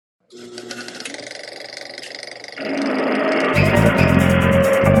You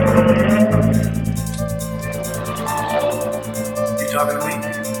talking to me?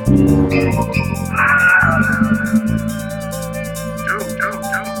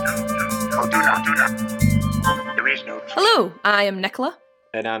 Oh, do not. There is no. Hello, I am Nicola.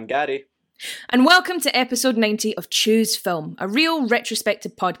 And I'm Gary. And welcome to episode 90 of Choose Film, a real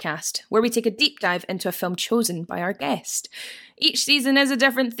retrospective podcast where we take a deep dive into a film chosen by our guest. Each season is a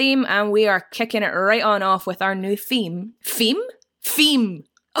different theme, and we are kicking it right on off with our new theme. Theme!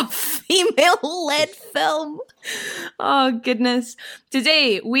 A female-led film. Oh, goodness.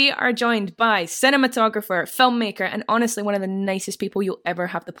 Today, we are joined by cinematographer, filmmaker, and honestly one of the nicest people you'll ever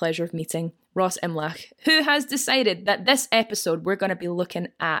have the pleasure of meeting, Ross Imlach, who has decided that this episode we're going to be looking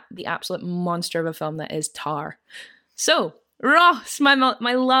at the absolute monster of a film that is Tar. So, Ross, my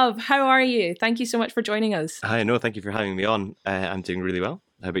love, how are you? Thank you so much for joining us. Hi, no, thank you for having me on. I'm doing really well.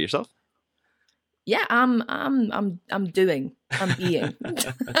 How about yourself? Yeah, I'm being.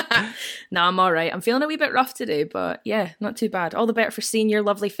 No, I'm all right. I'm feeling a wee bit rough today, but yeah, not too bad. All the better for seeing your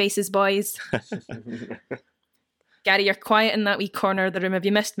lovely faces, boys. Gary, you're quiet in that wee corner of the room. Have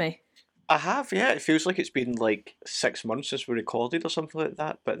you missed me? I have, yeah. It feels like it's been like 6 months since we recorded or something like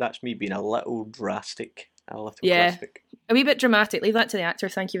that, but that's me being a little drastic. Drastic. A wee bit dramatic. Leave that to the actor.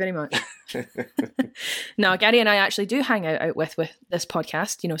 Thank you very much. No, Gary and I actually do hang out with this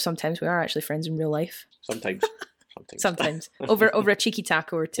podcast. You know, sometimes we are actually friends in real life. Sometimes. over a cheeky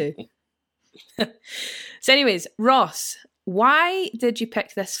taco or two. So anyways, Ross, why did you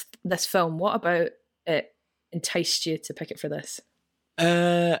pick this film? What about it enticed you to pick it for this?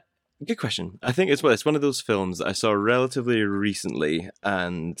 Good question. I think it's one of those films that I saw relatively recently,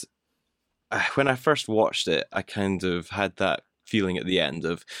 and when I first watched it, I kind of had that feeling at the end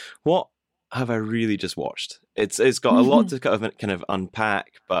of, what have I really just watched? It's got a lot to kind of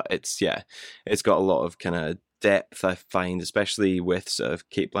unpack, but it's got a lot of kind of depth, I find, especially with sort of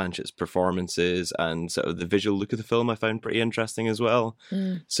Cate Blanchett's performances and sort of the visual look of the film I found pretty interesting as well.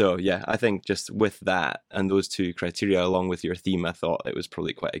 So yeah, I think just with that and those two criteria along with your theme, I thought it was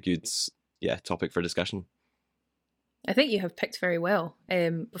probably quite a good topic for discussion. I think you have picked very well.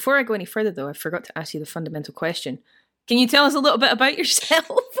 Before I go any further, though, I forgot to ask you the fundamental question. Can you tell us a little bit about yourself?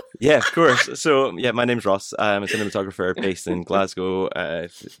 Yeah, of course. So, yeah, my name's Ross. I'm a cinematographer based in Glasgow,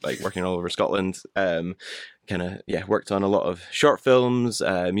 working all over Scotland. Worked on a lot of short films,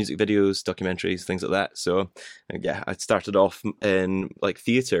 music videos, documentaries, things like that. So, yeah, I started off in like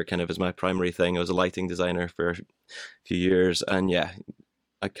theatre kind of as my primary thing. I was a lighting designer for a few years, and yeah,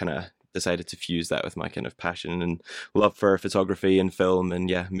 I kind of decided to fuse that with my kind of passion and love for photography and film, and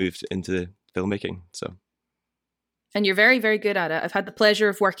yeah, moved into filmmaking. So, and you're very, very good at it. I've had the pleasure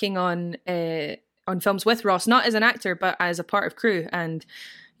of working on films with Ross, not as an actor, but as a part of crew. And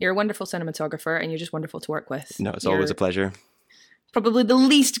you're a wonderful cinematographer, and you're just wonderful to work with. No, it's always a pleasure. Probably the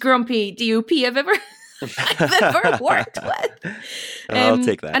least grumpy DOP I've ever worked with. I'll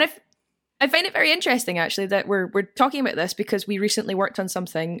take that. And I find it very interesting, actually, that we're talking about this because we recently worked on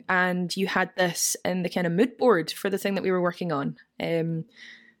something and you had this in the kind of mood board for the thing that we were working on. And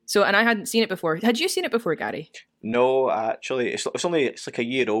I hadn't seen it before. Had you seen it before, Gary? No, actually, it's like a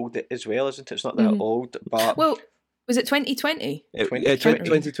year old as well, isn't it? It's not that old, but... Well, was it 2020?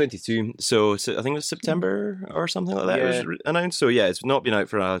 2022. So I think it was September or something like that. Yeah. It was announced. So yeah, it's not been out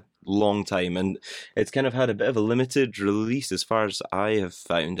for a long time, and it's kind of had a bit of a limited release as far as I have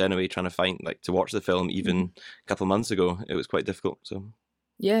found. Anyway, trying to find to watch the film even a couple of months ago, it was quite difficult. So.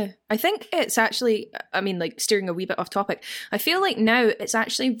 Yeah, I think it's actually, steering a wee bit off topic, I feel like now it's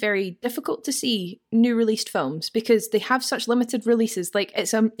actually very difficult to see new released films because they have such limited releases. Like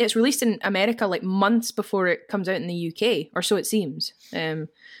it's released in America like months before it comes out in the UK, or so it seems.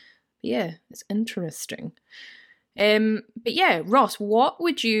 Yeah, it's interesting. But yeah, Ross, what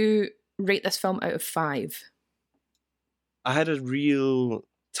would you rate this film out of 5? I had a real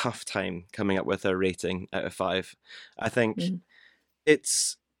tough time coming up with a rating out of 5. I think...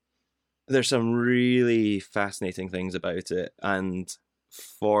 There's some really fascinating things about it, and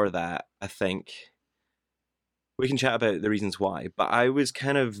for that I think we can chat about the reasons why, but I was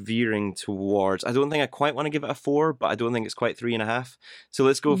kind of veering towards, I don't think I quite want to give it a 4, but I don't think it's quite 3.5, so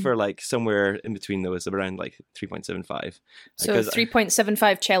let's go for like somewhere in between those, around like 3.75. So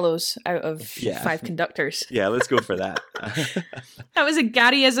 3.75 cellos out of 5 conductors. Yeah, let's go for that. That was a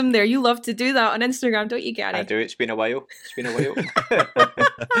Garyism there. You love to do that on Instagram, don't you, Gary? I do. It's been a while.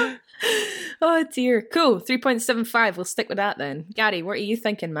 Oh dear. Cool. 3.75. We'll stick with that then. Gary, what are you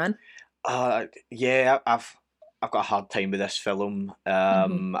thinking, man? Yeah, I've got a hard time with this film.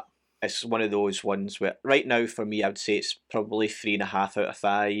 it's one of those ones where right now for me I would say it's probably 3.5 out of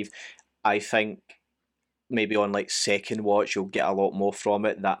 5. I think maybe on like second watch you'll get a lot more from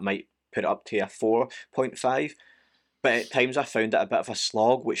it. That might put it up to a 4.5. But at times I found it a bit of a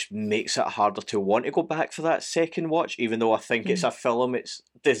slog, which makes it harder to want to go back for that second watch, even though I think it's a film, it's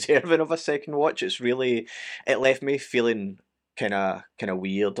deserving of a second watch. It left me feeling kind of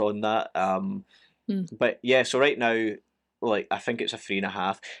weird on that. But yeah, so right now, like I think it's a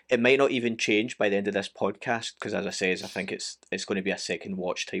 3.5. It might not even change by the end of this podcast, because as I say, I think it's going to be a second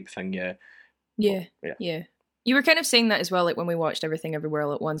watch type thing. Yeah. Yeah. You were kind of saying that as well, like when we watched Everything Everywhere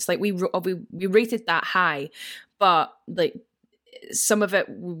All at Once. Like we rated that high, but like some of it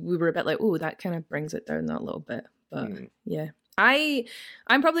we were a bit like, oh, that kind of brings it down that little bit. But yeah,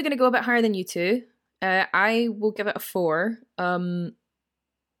 I'm probably going to go a bit higher than you two. I will give it a 4. I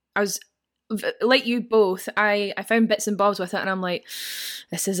was like you both. I found bits and bobs with it, and I'm like,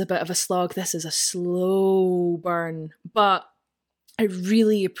 this is a bit of a slog. This is a slow burn, but I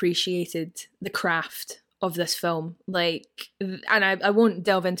really appreciated the craft of this film, like, and I won't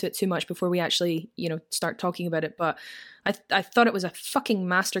delve into it too much before we actually, start talking about it, but I thought it was a fucking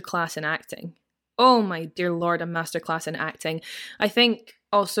masterclass in acting. Oh my dear Lord, a masterclass in acting. I think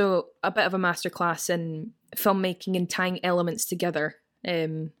also a bit of a masterclass in filmmaking and tying elements together.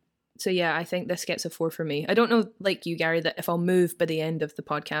 So yeah, I think this gets a 4 for me. I don't know, like you, Gary, that if I'll move by the end of the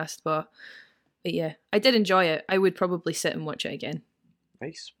podcast, but yeah, I did enjoy it. I would probably sit and watch it again.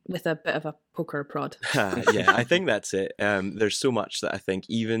 Nice. With a bit of a poker prod. Yeah, I think that's it. There's so much that I think,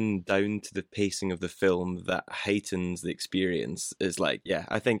 even down to the pacing of the film, that heightens the experience. Is like, yeah,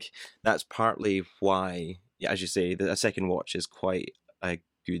 I think that's partly why, yeah, as you say, a second watch is quite a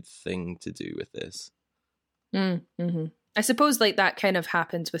good thing to do with this. Mm-hmm. I suppose like that kind of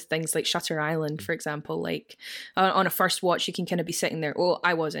happens with things like Shutter Island, for example. Like on a first watch, you can kind of be sitting there. Well,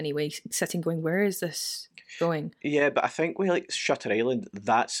 I was anyway, sitting going, where is this going? Yeah, but I think with like Shutter Island,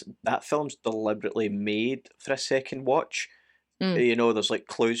 that film's deliberately made for a second watch. There's like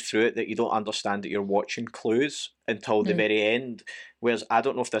clues through it that you don't understand that you're watching clues until the very end. Whereas I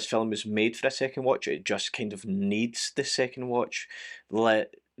don't know if this film is made for a second watch. It just kind of needs the second watch.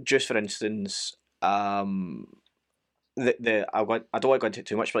 Just for instance, I don't want to go into it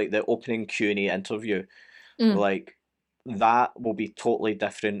too much, but like the opening Q&A interview, like that will be totally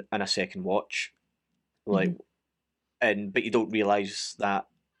different in a second watch. Like, but you don't realise that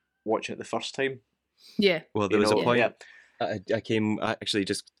watching it the first time. Yeah. Well, there was a point. Yeah. I came actually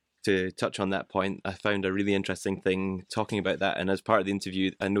just to touch on that point. I found a really interesting thing talking about that, and as part of the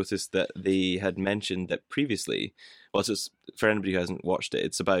interview, I noticed that they had mentioned that previously. Well, so for anybody who hasn't watched it,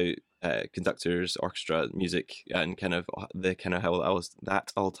 it's about conductors, orchestra, music, and kind of how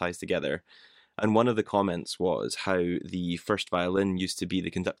that all ties together. And one of the comments was how the first violin used to be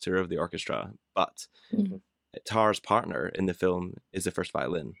the conductor of the orchestra, but Tar's partner in the film is the first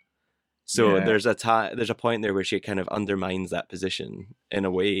violin. So there's a point there where she kind of undermines that position in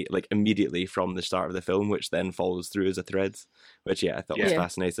a way, like immediately from the start of the film, which then follows through as a thread, which I thought was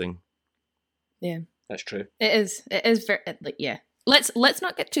fascinating. Yeah, that's true. It is very Let's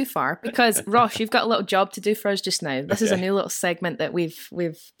not get too far, because Ross, you've got a little job to do for us just now. This is a new little segment that we've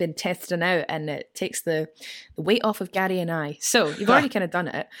been testing out, and it takes the weight off of Gary and I. So you've already kind of done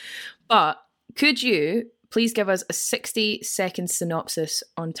it, but could you please give us a 60-second synopsis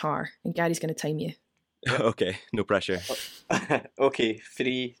on Tar? And Gary's going to time you. Okay, no pressure. Okay,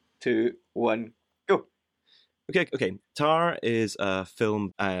 3, 2, 1, go. Okay. Tar is a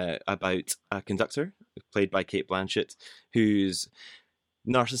film about a conductor played by Cate Blanchett, whose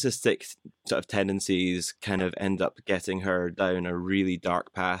narcissistic sort of tendencies kind of end up getting her down a really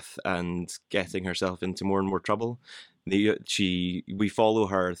dark path and getting herself into more and more trouble. We follow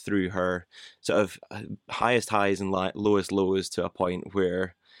her through her sort of highest highs and lowest lows to a point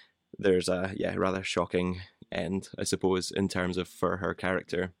where there's a rather shocking end, I suppose, in terms of for her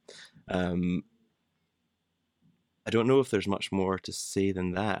character. I don't know if there's much more to say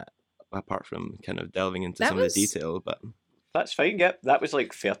than that, apart from kind of delving into some of the detail, but that's fine. Yep, that was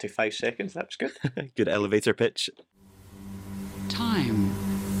like 35 seconds. That was good. Good elevator pitch. Time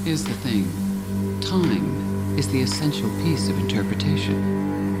is the thing. Time is the essential piece of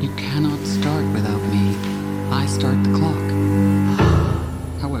interpretation. You cannot start without me. I start the clock.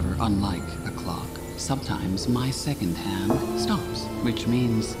 However, unlike a clock, sometimes my second hand stops, which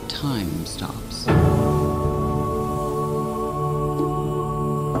means time stops.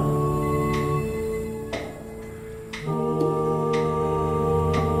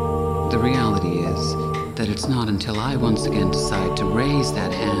 The reality is that it's not until I once again decide to raise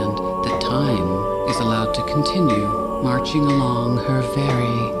that hand that time is allowed to continue marching along her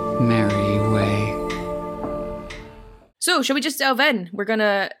very merry way. So, shall we just delve in? We're going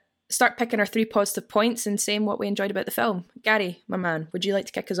to start picking our 3 positive points and saying what we enjoyed about the film. Gary, my man, would you like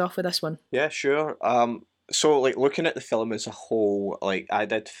to kick us off with this one? Yeah, sure. So like looking at the film as a whole, like I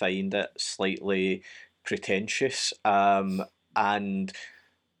did find it slightly pretentious. And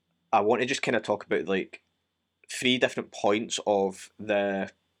I want to just kind of talk about like 3 different points of the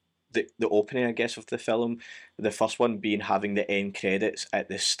opening, I guess, of the film. The first one being having the end credits at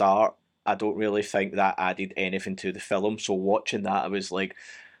the start. I don't really think that added anything to the film. So watching that, I was like,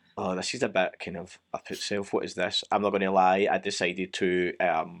 oh, this is a bit kind of up itself. What is this? I'm not going to lie. I decided to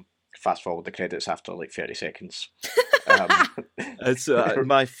fast forward the credits after like 30 seconds. It's,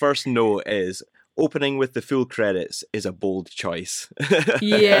 my first note is opening with the full credits is a bold choice.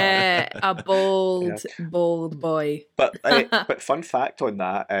 Yeah, a bold boy. But fun fact on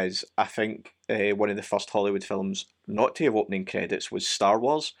that is, I think one of the first Hollywood films not to have opening credits was Star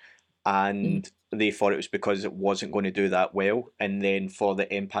Wars, and they thought it was because it wasn't going to do that well. And then for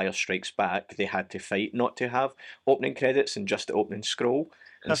The Empire Strikes Back, they had to fight not to have opening credits and just the opening scroll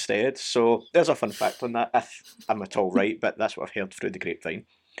instead. So there's a fun fact on that, if I'm at all right, but that's what I've heard through the grapevine.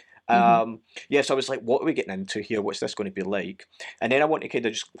 Yeah, so I was like, what are we getting into here? What's this going to be like? And then I want to kind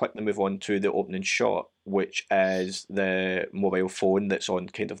of just quickly move on to the opening shot, which is the mobile phone that's on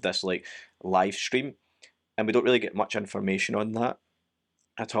kind of this like live stream. And we don't really get much information on that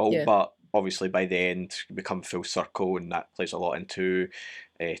at all, but obviously by the end we become full circle, and that plays a lot into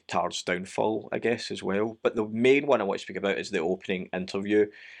Todd's downfall, I guess, as well. But the main one I want to speak about is the opening interview.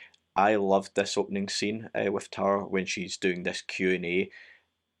 I loved this opening scene with Tara when she's doing this Q&A.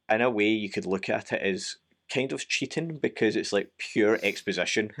 In a way, you could look at it as kind of cheating because it's like pure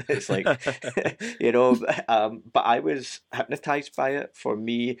exposition. It's like, you know, but I was hypnotized by it. For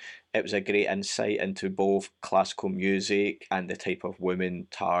me, it was a great insight into both classical music and the type of woman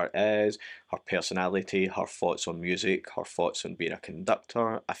Tara is, her personality, her thoughts on music, her thoughts on being a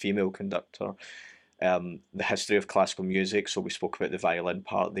conductor, a female conductor, the history of classical music. So we spoke about the violin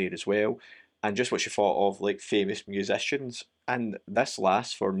part there as well. And just what she thought of like famous musicians. And this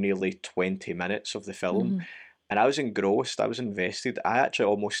lasts for nearly 20 minutes of the film. And I was engrossed, I was invested. I actually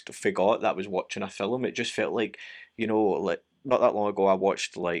almost forgot that I was watching a film. It just felt like, you know, like not that long ago I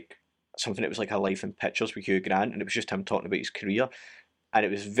watched like something that was like A Life in Pictures with Hugh Grant, and it was just him talking about his career. And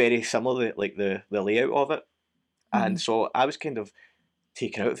it was very similar, like the layout of it. And so I was kind of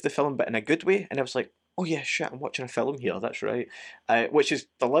taken out of the film, but in a good way. And I was like, oh yeah, shit, I'm watching a film here, that's right. Which is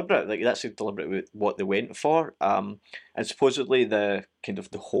deliberate, like that's deliberate with what they went for. And supposedly the kind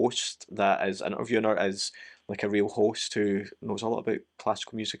of the host that is interviewing her is like a real host who knows a lot about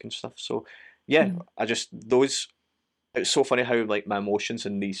classical music and stuff. So yeah, it was so funny how like my emotions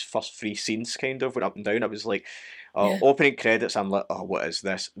in these first 3 scenes kind of went up and down. I was like, opening credits, I'm like, oh, what is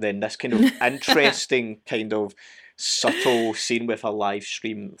this? Then this kind of interesting kind of subtle scene with a live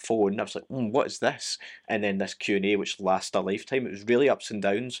stream phone. I was like, what is this? And then this Q&A, which lasts a lifetime. It was really ups and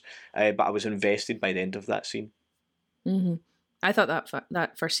downs, but I was invested by the end of that scene. I thought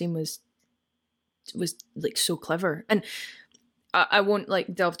that first scene was like so clever, and I won't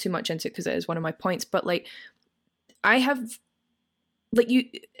like delve too much into it because it is one of my points. But like, I have like you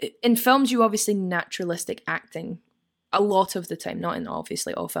in films, you obviously naturalistic acting a lot of the time, not in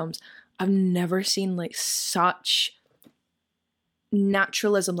obviously all films. I've never seen like such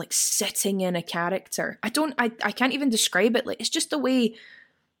naturalism, like sitting in a character. I can't even describe it. Like, it's just the way,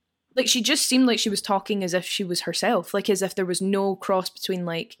 like, she just seemed like she was talking as if she was herself, like as if there was no cross between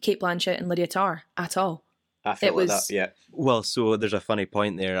like Cate Blanchett and Lydia Tarr at all. I feel like that, yeah. Well, so there's a funny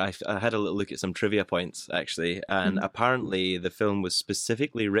point there. I had a little look at some trivia points, actually, and apparently the film was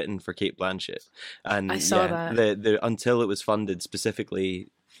specifically written for Cate Blanchett. And I saw that. Until it was funded specifically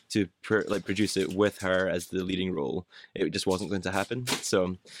to produce it with her as the leading role, it just wasn't going to happen.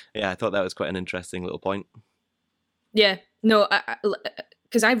 So, yeah, I thought that was quite an interesting little point. Yeah, no,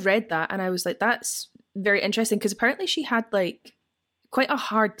 because I've read that and I was like, that's very interesting, because apparently she had like quite a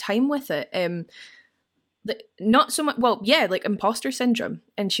hard time with it. Not so much, well, yeah, like imposter syndrome,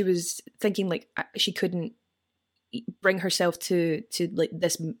 and she was thinking like she couldn't bring herself to like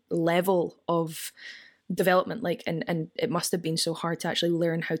this level of development, like, and it must have been so hard to actually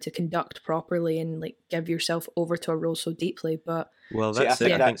learn how to conduct properly and like give yourself over to a role so deeply. But well, that's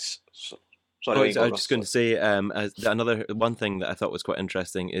it. I think. Sorry, I was just going to say, another one thing that I thought was quite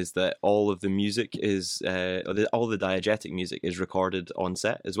interesting is that all of the music is, all the diegetic music is recorded on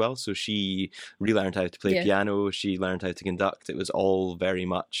set as well. So she relearned how to play piano. She learned how to conduct. It was all very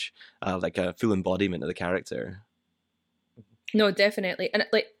much like a full embodiment of the character. No, definitely, and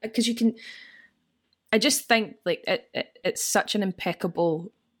like because you can. I just think like it's such an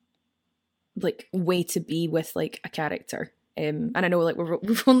impeccable like way to be with like a character. And I know like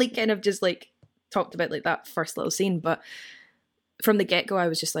we've only kind of just like talked about like that first little scene, but from the get-go I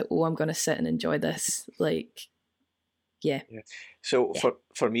was just like, oh, I'm gonna sit and enjoy this. Like So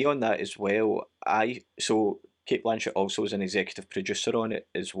for me on that as well, Kate Blanchett also was an executive producer on it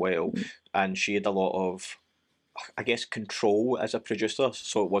as well, and she had a lot of, I guess, control as a producer,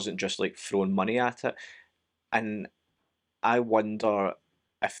 so it wasn't just like throwing money at it. And I wonder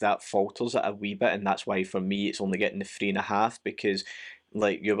if that falters it a wee bit, and that's why for me it's only getting the 3.5, because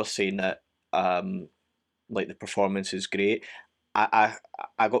like you were saying that like the performance is great. I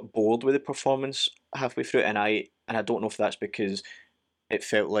got bored with the performance halfway through, and I don't know if that's because it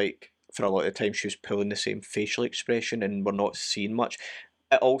felt like for a lot of the time she was pulling the same facial expression and we're not seeing much.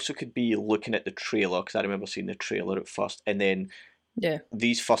 It also could be looking at the trailer, because I remember seeing the trailer at first, and then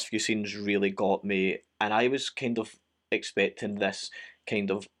these first few scenes really got me, and I was kind of expecting this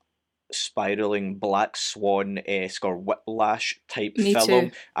kind of spiraling Black Swan-esque or Whiplash type film.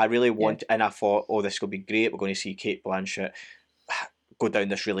 Too. I really want, and I thought, oh, this will be great. We're going to see Kate Blanchett go down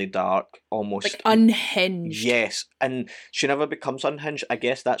this really dark, almost like unhinged. Yes, and she never becomes unhinged. I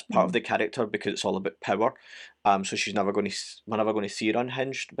guess that's part of the character because it's all about power. So we're never going to see her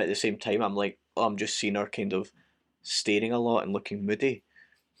unhinged. But at the same time, I'm like, oh, I'm just seeing her kind of staring a lot and looking moody.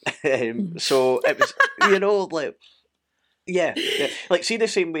 So it was, like. Yeah, like see the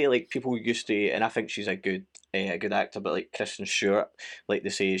same way like people used to, and I think she's a good actor, but like Kristen Stewart, like they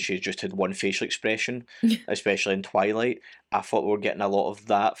say she just had one facial expression, especially in Twilight. I thought we were getting a lot of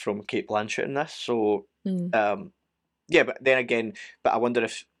that from Kate Blanchett in this. So, but then again, I wonder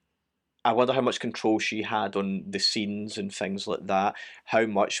how much control she had on the scenes and things like that. How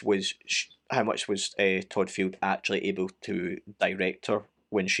much was Todd Field actually able to direct her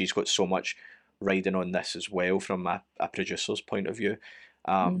when she's got so much riding on this as well from a producer's point of view.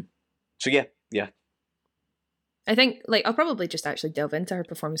 So yeah. I think like I'll probably just actually delve into her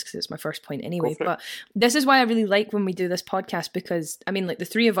performance because it's my first point anyway. But this is why I really like when we do this podcast, because I mean like the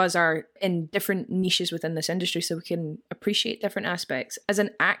three of us are in different niches within this industry, so we can appreciate different aspects. As an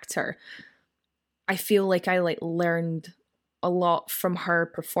actor, I feel like I like learned a lot from her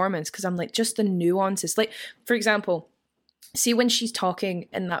performance, because I'm like just the nuances. Like for example, see when she's talking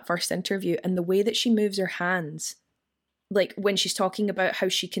in that first interview and the way that she moves her hands, like when she's talking about how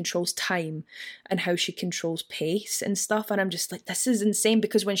she controls time and how she controls pace and stuff. And I'm just like, this is insane,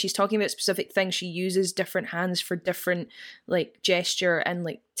 because when she's talking about specific things, she uses different hands for different like gesture and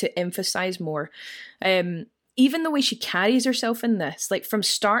like to emphasize more. Even the way she carries herself in this, like from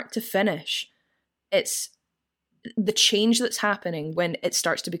start to finish, it's the change that's happening when it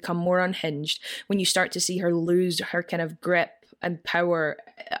starts to become more unhinged, when you start to see her lose her kind of grip and power.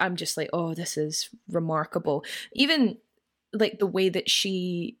 I'm just like, oh, this is remarkable. Even like the way that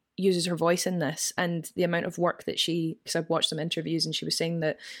she uses her voice in this and the amount of work that because I've watched some interviews and she was saying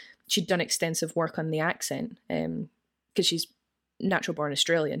that she'd done extensive work on the accent because she's natural born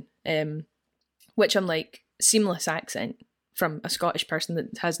Australian, which I'm like, seamless accent from a Scottish person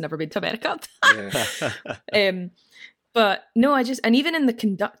that has never been to America. But no, and even in the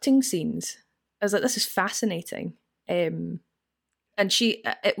conducting scenes, I was like, this is fascinating. And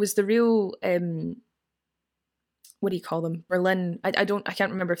it was the real, what do you call them? Berlin. I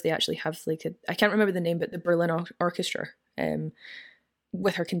can't remember if they actually have I can't remember the name, but the Berlin Orchestra,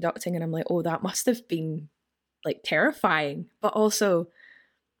 with her conducting. And I'm like, oh, that must have been like terrifying, but also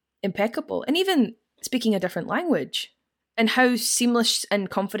impeccable. And even speaking a different language, and how seamless and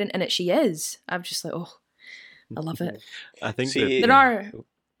confident in it she is. I'm just like, oh, I love it. I think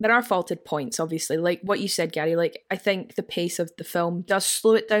there are faulted points, obviously, like what you said, Gary. Like I think the pace of the film does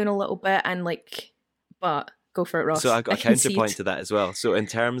slow it down a little bit, and but go for it, Ross. So I've got a counterpoint to that as well. So in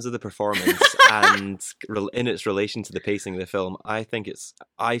terms of the performance and in its relation to the pacing of the film, I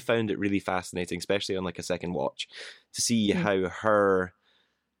found it really fascinating, especially on like a second watch, to see how her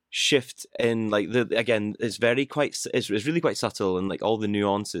shift in like it's really quite subtle, and like all the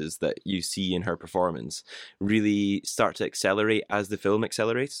nuances that you see in her performance really start to accelerate as the film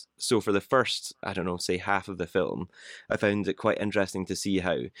accelerates. So for the first, I don't know, say half of the film, I found it quite interesting to see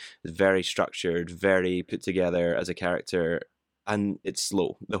how it's very structured, very put together as a character, and it's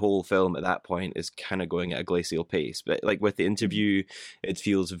slow. The whole film at that point is kind of going at a glacial pace, but like with the interview, it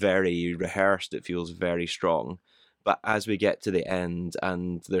feels very rehearsed, it feels very strong. But as we get to the end,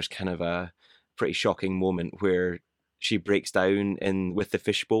 and there's kind of a pretty shocking moment where she breaks down with the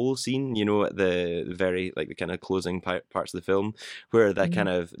fishbowl scene, at the very, like the kind of closing parts of the film, where the kind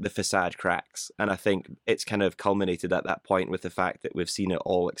of the facade cracks. And I think it's kind of culminated at that point with the fact that we've seen it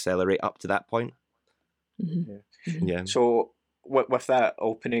all accelerate up to that point. Yeah. So with that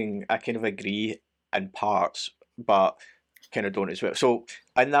opening, I kind of agree in parts, but kind of don't as well. So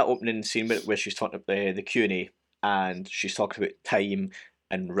in that opening scene where she's talking about the Q&A, and she's talking about time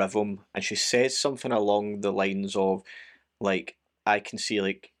and rhythm, and she says something along the lines of, like, I can see,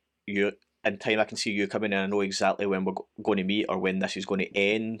 like, you in time, I can see you coming in, I know exactly when we're going to meet or when this is going to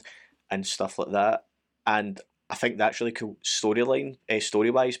end and stuff like that. And I think that's really cool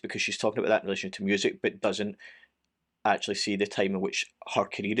story-wise, because she's talking about that in relation to music, but doesn't actually see the time in which her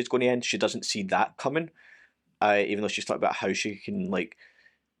career is going to end. She doesn't see that coming, even though she's talking about how she can, like,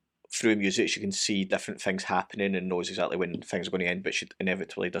 through music, she can see different things happening and knows exactly when things are going to end, but she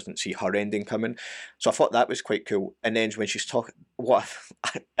inevitably doesn't see her ending coming. So I thought that was quite cool. And then when she's talking,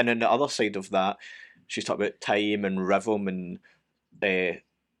 and then the other side of that, she's talking about time and rhythm and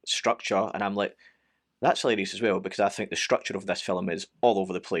structure, and I'm like, that's hilarious as well, because I think the structure of this film is all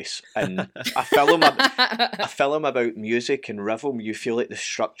over the place. And a film about music and rhythm, you feel like the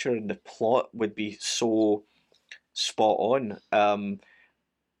structure and the plot would be so spot on.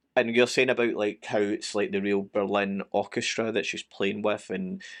 And you're saying about, like, how it's like the real Berlin orchestra that she's playing with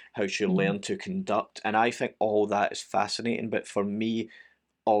and how she learned to conduct. And I think all that is fascinating. But for me,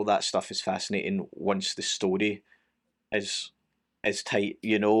 all that stuff is fascinating once the story is tight,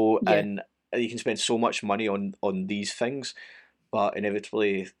 you know. Yeah. And you can spend so much money on these things, but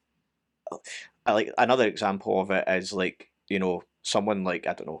inevitably, I like another example of it is, like, you know, someone like,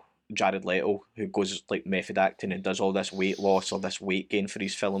 I don't know, Jared Leto, who goes, like, method acting and does all this weight loss or this weight gain for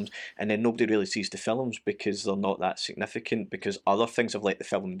his films, and then nobody really sees the films because they're not that significant, because other things have let the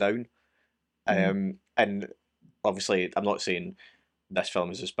film down. And obviously, I'm not saying this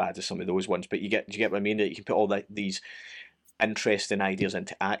film is as bad as some of those ones, but you get what I mean? That you can put all these interesting ideas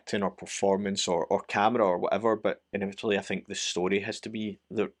into acting or performance or camera or whatever, but inevitably I think the story has to be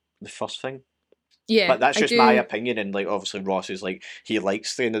the first thing. Yeah, but that's just my opinion, and, like, obviously Ross is like, he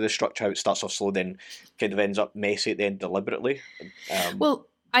likes the end of the structure, how it starts off slow, then kind of ends up messy at the end deliberately. Well,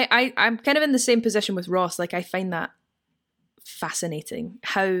 I'm kind of in the same position with Ross. Like, I find that fascinating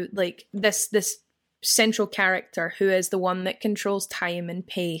how, like, this central character who is the one that controls time and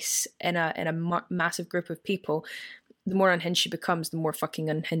pace in a massive group of people, the more unhinged she becomes, the more fucking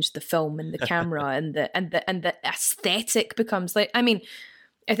unhinged the film and the camera and the aesthetic becomes. Like, I mean,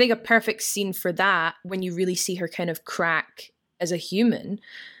 I think a perfect scene for that, when you really see her kind of crack as a human,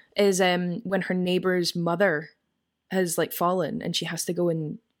 is when her neighbor's mother has, like, fallen and she has to go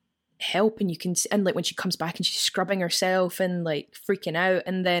and help, and you can see, and, like, when she comes back and she's scrubbing herself and, like, freaking out,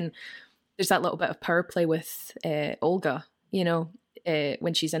 and then there's that little bit of power play with Olga, you know,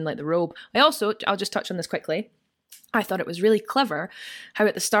 when she's in, like, the robe. I'll just touch on this quickly. I thought it was really clever how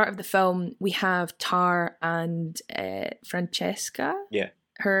at the start of the film we have Tar and Francesca,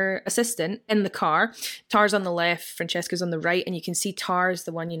 her assistant, in the car. Tar's on the left, Francesca's on the right, and you can see Tar's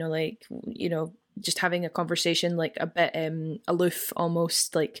the one, you know, like, you know, just having a conversation, like, a bit aloof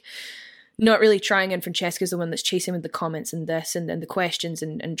almost, like, not really trying, and Francesca's the one that's chasing with the comments and this and the questions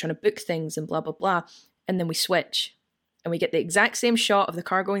and trying to book things and blah blah blah. And then we switch and we get the exact same shot of the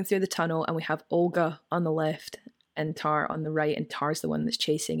car going through the tunnel, and we have Olga on the left and Tar on the right, and Tar's the one that's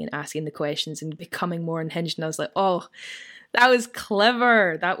chasing and asking the questions and becoming more unhinged. And I was like, oh, that was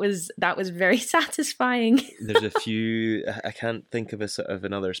clever. That was very satisfying. There's a few, I can't think of a sort of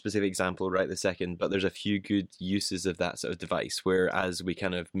another specific example right this second, but there's a few good uses of that sort of device where, as we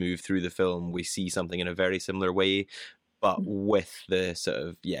kind of move through the film, we see something in a very similar way, but with the sort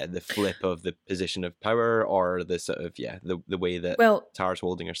of, the flip of the position of power, or the sort of, the way that Tar's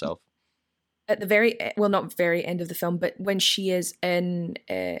holding herself. At the very, not very end of the film, but when she is in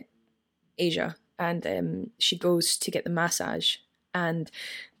Asia and she goes to get the massage, and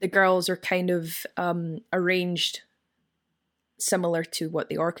the girls are kind of arranged similar to what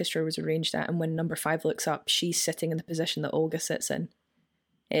the orchestra was arranged at, and when number 5 looks up, she's sitting in the position that Olga sits in.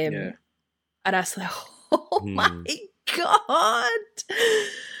 And I was like, oh my God!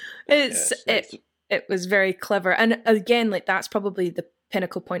 It was very clever. And again, like, that's probably the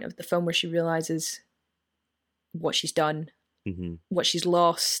pinnacle point of the film, where she realizes what she's done, what she's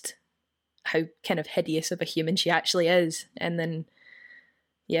lost, how kind of hideous of a human she actually is. And then,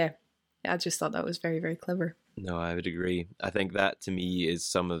 I just thought that was very, very clever. No, I would agree. I think that, to me, is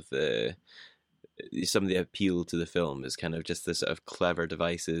some of the appeal to the film, is kind of just the sort of clever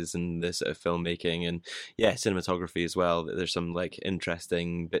devices and the sort of filmmaking and cinematography as well. There's some, like,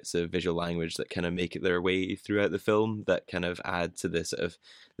 interesting bits of visual language that kind of make it their way throughout the film that kind of add to the sort of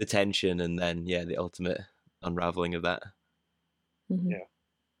the tension and then the ultimate unraveling of that.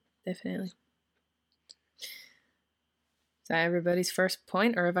 Definitely. that everybody's first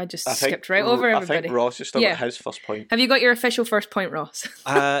point, or have I just I think skipped right over everybody? I think Ross has still got his first point. Have you got your official first point, Ross?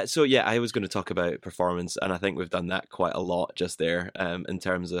 So yeah, I was going to talk about performance, and I think we've done that quite a lot just there, in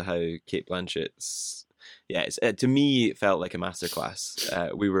terms of how Cate Blanchett's. Yeah, to me, it felt like a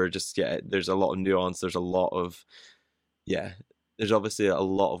masterclass. We were just, there's a lot of nuance. There's obviously a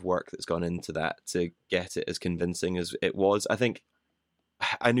lot of work that's gone into that to get it as convincing as it was. I think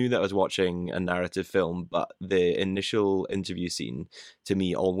I knew that I was watching a narrative film, but the initial interview scene to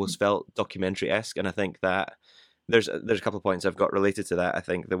me almost felt documentary-esque, and I think that there's a couple of points I've got related to that. I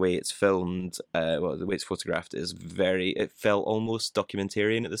think the way it's filmed, the way it's photographed is it felt almost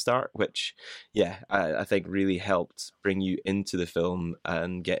documentarian at the start, which, I think really helped bring you into the film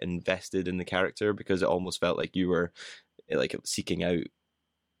and get invested in the character, because it almost felt like you were like seeking out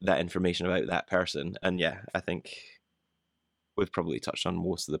that information about that person. And I think we've probably touched on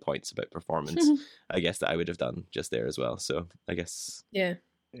most of the points about performance, I guess, that I would have done just there as well. So I guess. Yeah.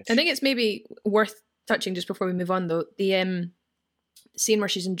 I think it's maybe worth touching just before we move on, though, the scene where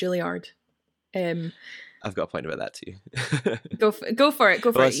she's in Juilliard. I've got a point about that too. Go for it.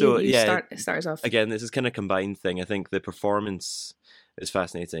 So, you start us off. Again, this is kind of combined thing. I think the performance is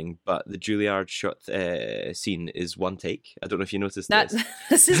fascinating, but the Juilliard shot scene is one take. I don't know if you noticed this.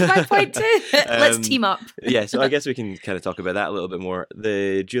 This is my point too. Let's team up. So I guess we can kind of talk about that a little bit more.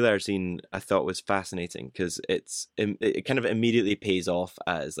 The Juilliard scene I thought was fascinating because it kind of immediately pays off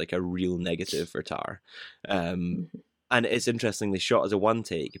as like a real negative for Tar, and it's interestingly shot as a one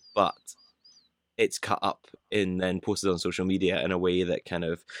take, but it's cut up and then posted on social media in a way that kind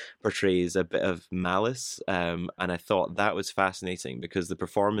of portrays a bit of malice. And I thought that was fascinating because the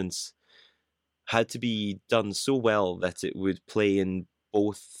performance had to be done so well that it would play in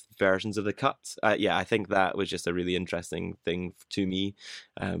both versions of the cut. I think that was just a really interesting thing to me.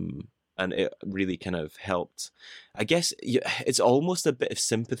 And it really kind of helped. I guess it's almost a bit of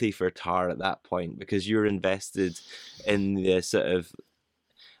sympathy for Tar at that point, because you're invested in the sort of,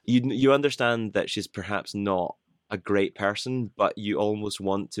 you understand that she's perhaps not a great person, but you almost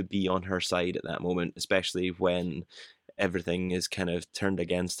want to be on her side at that moment, especially when everything is kind of turned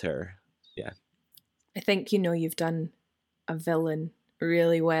against her. Yeah. I think, you've done a villain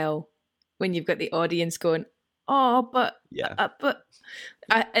really well when you've got the audience going, oh, but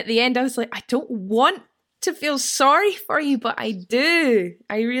at the end I was like, I don't want to feel sorry for you, but I do.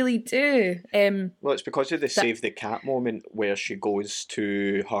 I really do. Well, it's because of the Save the Cat moment where she goes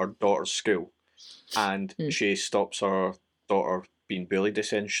to her daughter's school and she stops her daughter being bullied,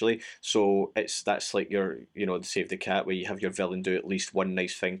 essentially. So that's like your, the Save the Cat, where you have your villain do at least one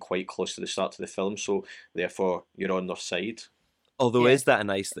nice thing quite close to the start of the film, so therefore you're on their side. Although, is that a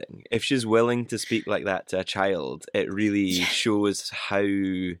nice thing? If she's willing to speak like that to a child, it really shows how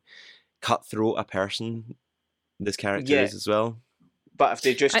cutthroat a person this character is as well. But if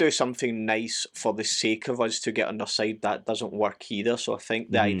they just do something nice for the sake of us to get on their side, that doesn't work either. So I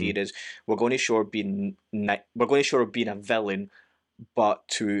think the idea is we're going to show her being a villain, but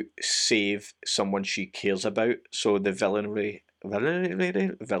to save someone she cares about. So the villainry.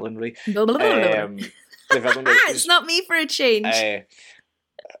 It's not me for a change.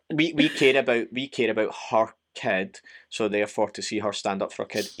 We care about her kid, so therefore to see her stand up for her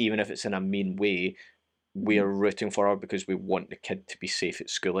kid, even if it's in a mean way, we're rooting for her because we want the kid to be safe at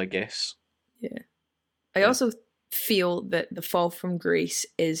school, I guess. I also feel that the fall from grace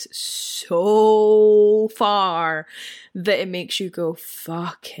is so far that it makes you go,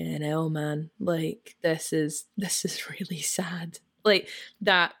 fucking hell, man, like this is really sad. Like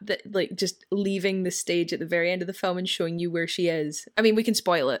that like just leaving the stage at the very end of the film and showing you where she is. I mean, we can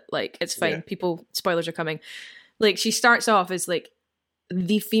spoil it, like it's fine. Spoilers are coming. Like she starts off as like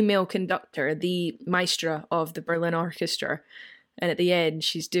the female conductor, the maestra of the Berlin Orchestra, and at the end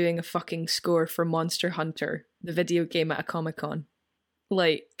she's doing a fucking score for Monster Hunter, the video game at a Comic-Con.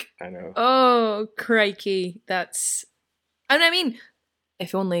 Like, I know. Oh crikey, and I mean,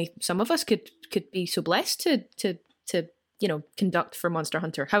 if only some of us could be so blessed to conduct for Monster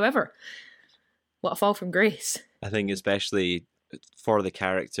Hunter. However, what a fall from grace. I think especially for the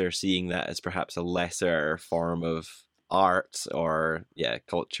character, seeing that as perhaps a lesser form of art or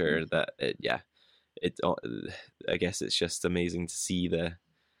culture, that I guess it's just amazing to see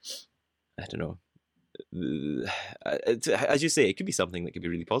as you say, it could be something that could be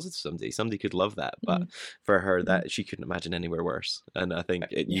really positive someday. Somebody could love that, but for her, that she couldn't imagine anywhere worse. And I think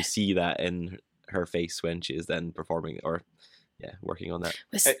you see that in her face when she is then performing or working on that.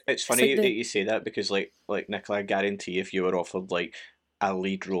 It's funny that you say that, because like Nicola, I guarantee if you were offered like a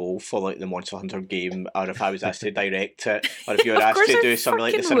lead role for like the Monster Hunter game, or if I was asked to direct it, or if you were asked to do something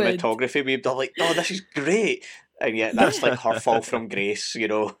like the cinematography, we'd be like, oh, this is great. And yet that's like her fall from grace, you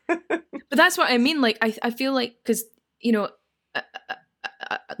know. But that's what I mean. Like, I feel like, because, you know,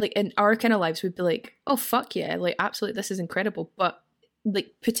 like in our kind of lives, we'd be like, oh, fuck yeah, like, absolutely, this is incredible. But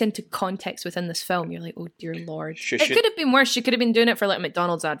like, put into context within this film, you're like, oh, dear Lord. It could have been worse. She could have been doing it for like a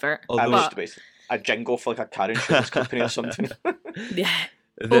McDonald's advert. I wish to be a jingle for like a car insurance company or something. Yeah.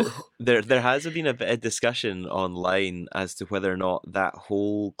 There has been a bit of discussion online as to whether or not that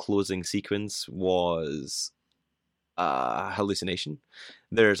whole closing sequence was a hallucination.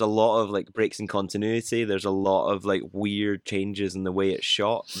 There's a lot of like breaks in continuity. There's a lot of like weird changes in the way it's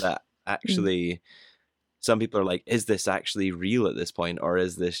shot that actually some people are like, is this actually real at this point, or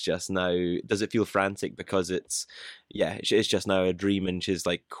is this just now, does it feel frantic because it's just now a dream and she's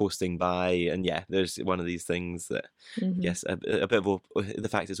like coasting by? And there's one of these things that yes, a bit of the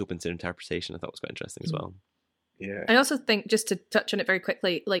fact it's open to interpretation I thought was quite interesting as well. Yeah, I also think, just to touch on it very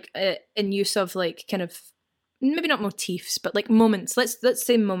quickly, like in use of like kind of maybe not motifs, but like moments. Let's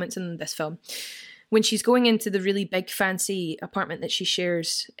say moments in this film when she's going into the really big fancy apartment that she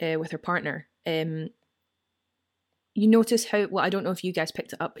shares with her partner. You notice how, well, I don't know if you guys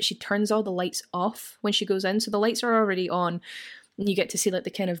picked it up, but she turns all the lights off when she goes in. So the lights are already on and you get to see like the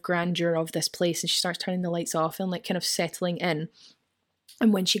kind of grandeur of this place, and she starts turning the lights off and like kind of settling in.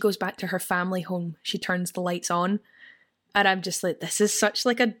 And when she goes back to her family home, she turns the lights on. And I'm just like, this is such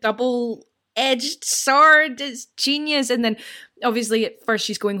like a double-edged sword. It's genius. And then obviously at first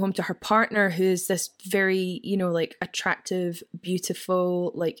she's going home to her partner, who is this very, you know, like attractive,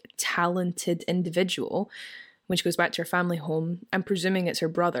 beautiful, like talented individual. When she goes back to her family home, I'm presuming it's her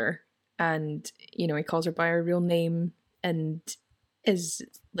brother, and, you know, he calls her by her real name and is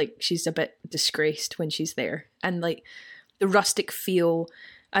like, she's a bit disgraced when she's there. And like the rustic feel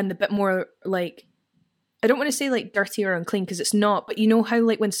and the bit more like, I don't want to say like dirty or unclean because it's not, but you know how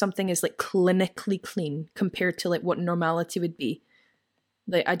like when something is like clinically clean compared to like what normality would be.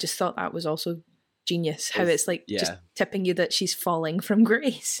 Like, I just thought that was also genius, how it's like just tipping you that she's falling from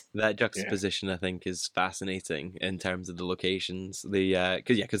grace. That juxtaposition I think is fascinating in terms of the locations.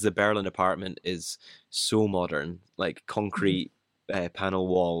 Because the Berlin apartment is so modern, like concrete panel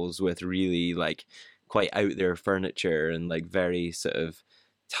walls with really like quite out there furniture and like very sort of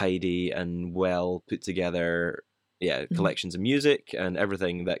tidy and well put together collections of music and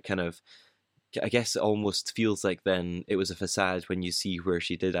everything that kind of, I guess, almost feels like then it was a facade when you see where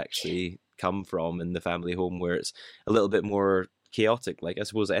she did actually come from in the family home, where it's a little bit more chaotic, like I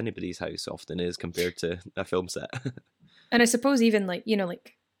suppose anybody's house often is compared to a film set. And I suppose even like, you know,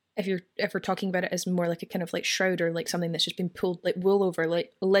 like if we're talking about it as more like a kind of like shroud or like something that's just been pulled like wool over,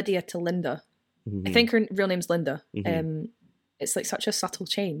 like Lydia to Linda. I think her real name's Linda. It's like such a subtle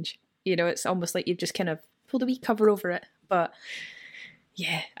change, you know, it's almost like you've just kind of pulled a wee cover over it. But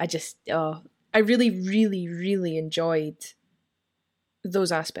yeah, I really, really, really enjoyed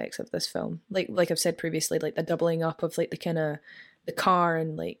those aspects of this film. Like I've said previously, like the doubling up of like the kind of the car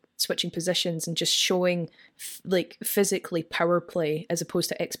and like switching positions and just showing like physically power play as opposed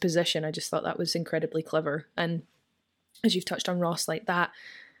to exposition. I just thought that was incredibly clever. And as you've touched on, Ross, like that,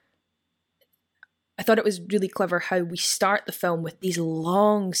 I thought it was really clever how we start the film with these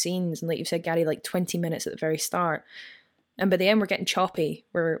long scenes, and like you said, Gary, like 20 minutes at the very start. And by the end, we're getting choppy.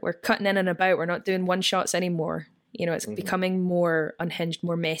 We're cutting in and about. We're not doing one shots anymore. You know, it's becoming more unhinged,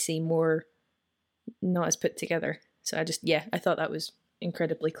 more messy, more not as put together. So I thought that was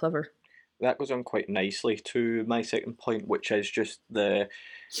incredibly clever. That goes on quite nicely to my second point, which is just the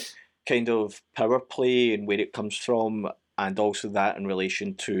kind of power play and where it comes from, and also that in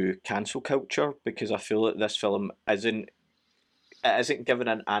relation to cancel culture, because I feel that this film isn't giving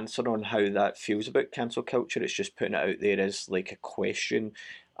an answer on how that feels about cancel culture. It's just putting it out there as like a question.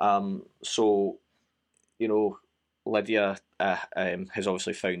 So, you know, Lydia has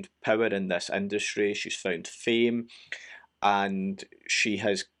obviously found power in this industry. She's found fame, and she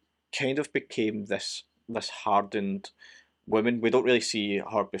has kind of became this hardened woman. We don't really see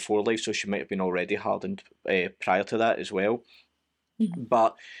her before life, so she might have been already hardened prior to that as well.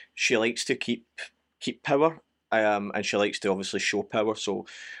 But she likes to keep power. And she likes to obviously show power. So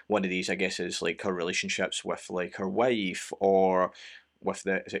one of these, I guess, is like her relationships with like her wife, or with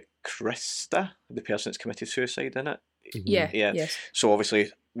is it Krista, the person that's committed suicide in it? Yeah. Yes. So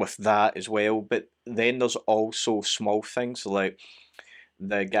obviously with that as well. But then there's also small things like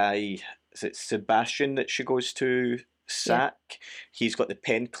the guy, is it Sebastian that she goes to sack? Yeah. He's got the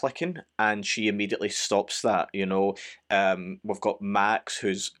pen clicking and she immediately stops that, you know. We've got Max,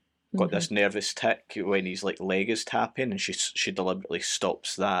 who's got this nervous tick when his like leg is tapping, and she deliberately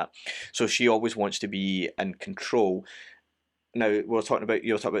stops that. So she always wants to be in control. Now you were talking about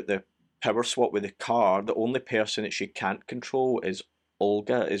the power swap with the car, the only person that she can't control is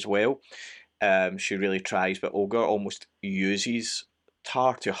Olga as well. She really tries, but Olga almost uses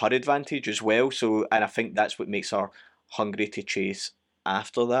her to her advantage as well. So, and I think that's what makes her hungry to chase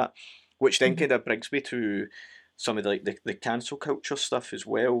after that, which then kind of brings me to some of the cancel culture stuff as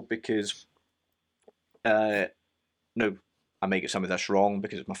well, because now I might get some of this wrong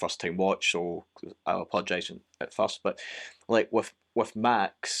because it's my first time watch, so I'll apologise at first. But like with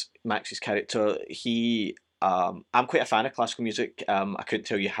Max's character, he I'm quite a fan of classical music. I couldn't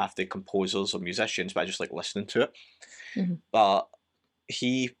tell you half the composers or musicians, but I just like listening to it. Mm-hmm. But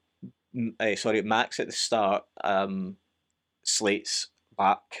Max at the start slates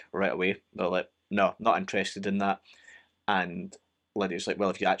back right away. They're like, no, not interested in that. And Lydia's like, well,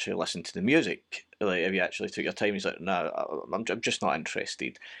 if you actually listen to the music, like if you actually took your time, he's like, no, I'm just not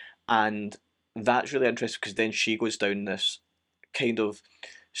interested. And that's really interesting because then she goes down this kind of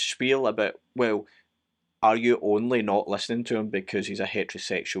spiel about, well, are you only not listening to him because he's a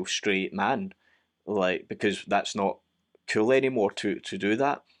heterosexual straight man? Like, because that's not cool anymore to do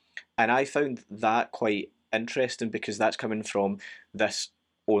that. And I found that quite interesting because that's coming from this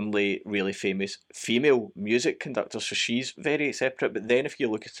only really famous female music conductor, so she's very separate. But then if you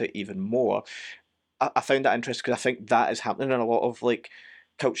look at it even more, I found that interesting because I think that is happening in a lot of like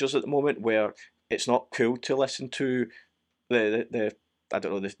cultures at the moment where it's not cool to listen to the I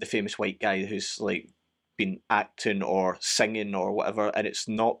don't know, the famous white guy who's like been acting or singing or whatever, and it's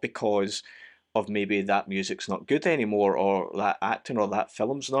not because of maybe that music's not good anymore or that acting or that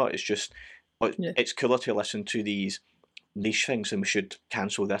film's not. It's just it's cooler to listen to these niche things and we should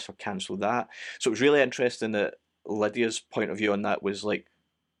cancel this or cancel that. So it was really interesting that Lydia's point of view on that was like,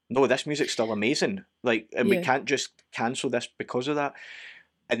 no, this music's still amazing. Like, and we can't just cancel this because of that.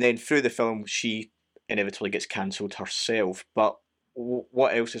 And then through the film, she inevitably gets cancelled herself. But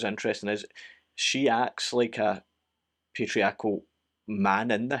what else is interesting is she acts like a patriarchal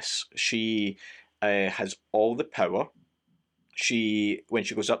man in this. She has all the power. When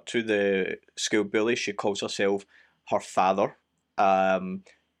she goes up to the school bully, she calls herself her father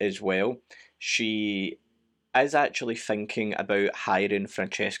as well. She is actually thinking about hiring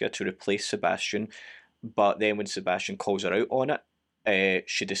Francesca to replace Sebastian, but then when Sebastian calls her out on it,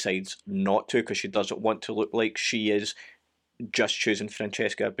 she decides not to because she doesn't want to look like she is just choosing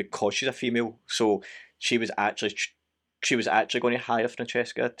Francesca because she's a female. So she was actually going to hire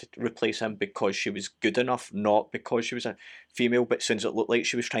Francesca to replace him because she was good enough, not because she was a female. But since it looked like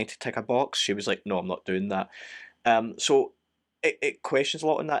she was trying to tick a box, she was like, no, I'm not doing that. So it questions a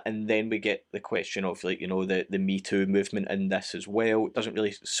lot on that, and then we get the question of like, you know, the Me Too movement in this as well. It doesn't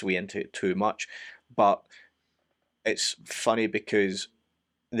really sway into it too much, but it's funny because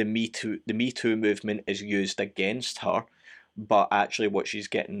the Me Too movement is used against her, but actually what she's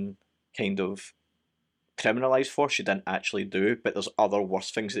getting kind of criminalised for, she didn't actually do, but there's other worse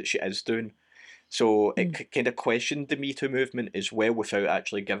things that she is doing. So it kind of questioned the Me Too movement as well without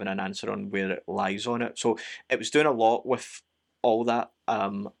actually giving an answer on where it lies on it. So it was doing a lot with all that,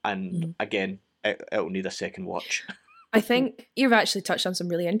 and again, it'll need a second watch. I think you've actually touched on some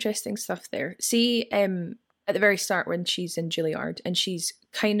really interesting stuff there. See, at the very start when she's in Juilliard and she's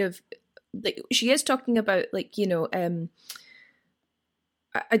kind of like, she is talking about like, you know,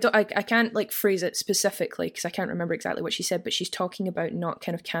 I can't like phrase it specifically because I can't remember exactly what she said, but she's talking about not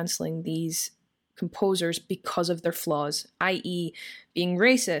kind of cancelling these composers because of their flaws, i.e. being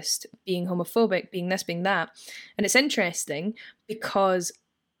racist, being homophobic, being this, being that. And it's interesting because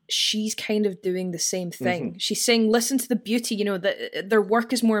she's kind of doing the same thing. She's saying, listen to the beauty, you know, that their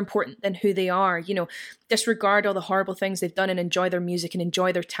work is more important than who they are, you know, disregard all the horrible things they've done and enjoy their music and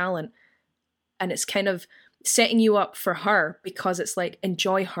enjoy their talent. And it's kind of setting you up for her because it's like,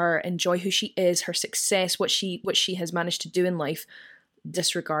 enjoy her, enjoy who she is, her success, what she has managed to do in life.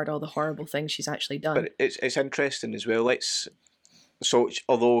 Disregard all the horrible things she's actually done. But it's interesting as well.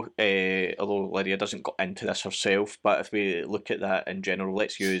 Although Lydia doesn't go into this herself, but if we look at that in general,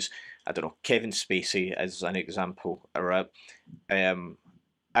 let's use, I don't know, Kevin Spacey as an example. Right?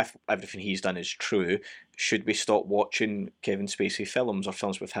 If everything he's done is true, should we stop watching Kevin Spacey films or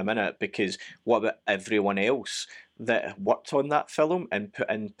films with him in it? Because what about everyone else that worked on that film and put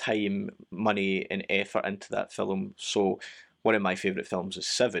in time, money, and effort into that film? So one of my favourite films is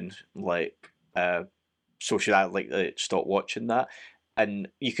Seven. So should I stop watching that? And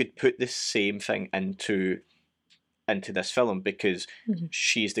you could put the same thing into this film because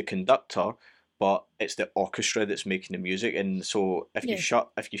she's the conductor, but it's the orchestra that's making the music. And so if you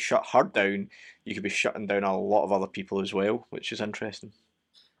shut her down, you could be shutting down a lot of other people as well, which is interesting.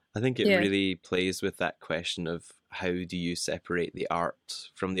 I think it Yeah. really plays with that question of how do you separate the art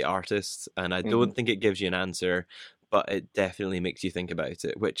from the artist? And I don't think it gives you an answer, but it definitely makes you think about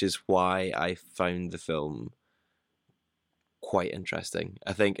it, which is why I found the film quite interesting.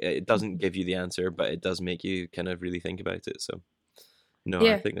 I think it doesn't give you the answer, but it does make you kind of really think about it. So, no, I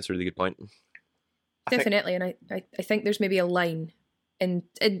Yeah. think that's a really good point. Definitely, and I think there's maybe a line in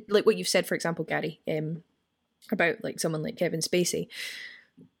like what you've said, for example, Gary, about like someone like Kevin Spacey.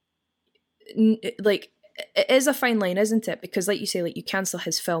 Like, it is a fine line, isn't it? Because like you say, like you cancel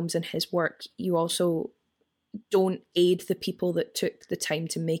his films and his work, you also don't aid the people that took the time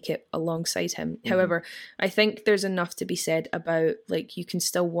to make it alongside him. However, I think there's enough to be said about like you can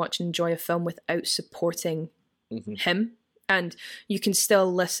still watch and enjoy a film without supporting him, and you can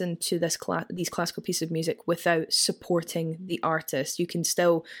still listen to these classical pieces of music without supporting the artist. You can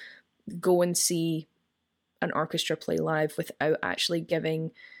still go and see an orchestra play live without actually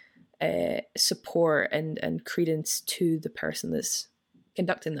giving support and credence to the person that's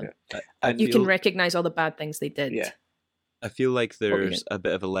conducting them. And you can recognize all the bad things they did. Yeah. I feel like there's a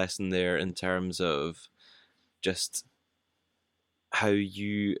bit of a lesson there in terms of just how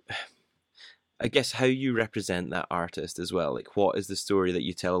you represent that artist as well. Like, what is the story that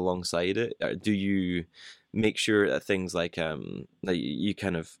you tell alongside it? Or do you make sure that things like that you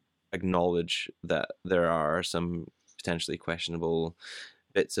kind of acknowledge that there are some potentially questionable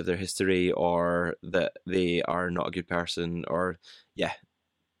bits of their history, or that they are not a good person, or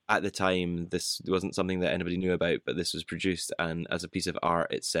at the time this wasn't something that anybody knew about, but this was produced and as a piece of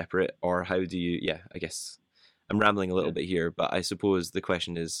art it's separate? Or how do you I guess I'm rambling a little bit here, but I suppose the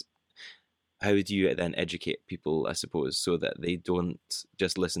question is, how do you then educate people, I suppose, so that they don't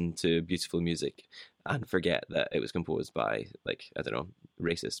just listen to beautiful music and forget that it was composed by, like, I don't know,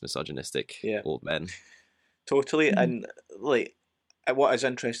 racist, misogynistic old men? Totally. And like, what is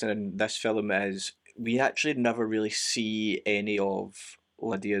interesting in this film is we actually never really see any of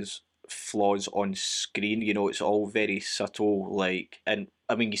Lydia's flaws on screen. You know, it's all very subtle, like, and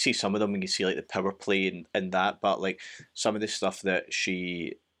I mean, you see some of them when you see like the power play and that, but like some of the stuff that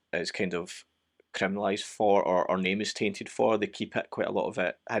she is kind of criminalized for, or her name is tainted for, they keep it quite a lot of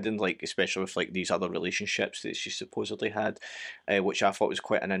it hidden, like especially with like these other relationships that she supposedly had, which I thought was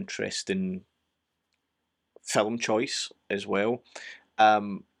quite an interesting film choice as well.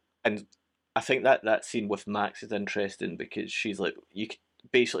 And I think that scene with Max is interesting because she's like,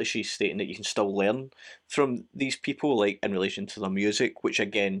 basically she's stating that you can still learn from these people, like in relation to their music, which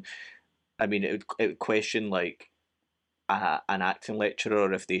again, I mean, it would question like an acting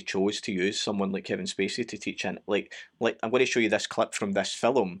lecturer if they chose to use someone like Kevin Spacey to teach in, like I'm going to show you this clip from this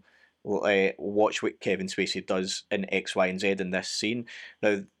film. Watch what Kevin Spacey does in X, Y, and Z in this scene.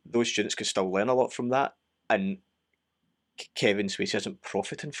 Now, those students could still learn a lot from that, and Kevin Spacey isn't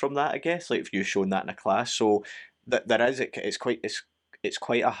profiting from that, I guess. Like if you've shown that in a class, so there is it's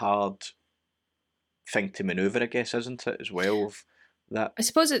quite a hard thing to maneuver, I guess, isn't it? As well, of that. I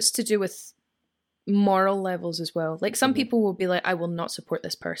suppose it's to do with moral levels as well. Like some people will be like, I will not support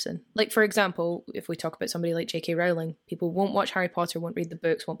this person. Like for example, if we talk about somebody like J.K. Rowling, people won't watch Harry Potter, won't read the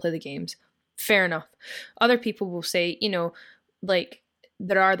books, won't play the games. Fair enough. Other people will say, you know, like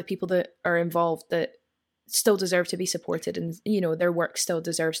there are the people that are involved that still deserve to be supported, and you know their work still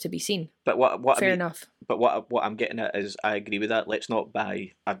deserves to be seen. But what fair I mean, enough. But what I'm getting at is, I agree with that. Let's not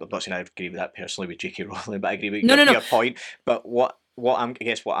buy. I'm not saying I agree with that personally with J.K. Rowling, but I agree with your point. But what I'm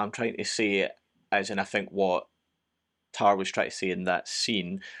trying to say is, and I think what Tar was trying to say in that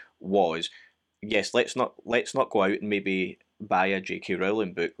scene was, yes, let's not go out and maybe buy a J.K.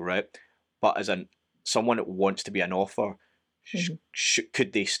 Rowling book, right? But as someone that wants to be an author,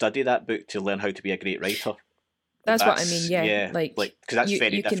 could they study that book to learn how to be a great writer? That's what I mean. Yeah, like because that's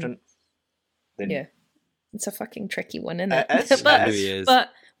very different. Yeah, it's a fucking tricky one, isn't it? It really is.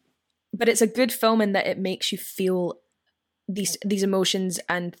 But it's a good film in that it makes you feel these emotions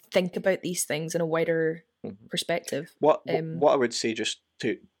and think about these things in a wider perspective. What I would say, just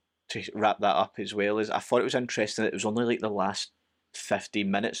to wrap that up as well, is I thought it was interesting that it was only like the last 15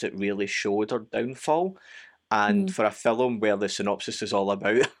 minutes that really showed her downfall. And for a film where the synopsis is all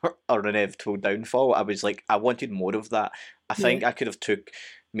about her inevitable downfall, I was like, I wanted more of that. I think I could have took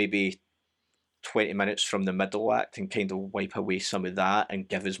maybe 20 minutes from the middle act and kind of wipe away some of that and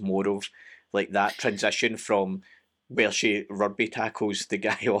give us more of like that transition from where she rugby tackles the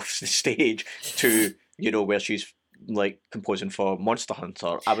guy off the stage to, you know, where she's like composing for Monster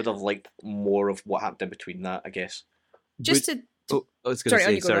Hunter. I would have liked more of what happened in between that, I guess. I was going to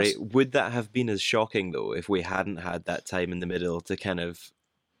say, sorry, would that have been as shocking, though, if we hadn't had that time in the middle to kind of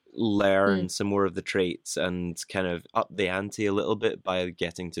learn some more of the traits and kind of up the ante a little bit by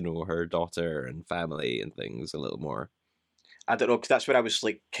getting to know her daughter and family and things a little more. I don't know, because that's where I was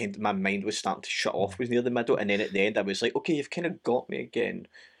like, kind of, my mind was starting to shut off, was near the middle, and then at the end I was like, okay, you've kind of got me again.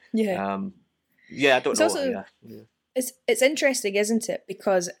 Yeah. Yeah, I don't It's know. also- Yeah. It's interesting, isn't it?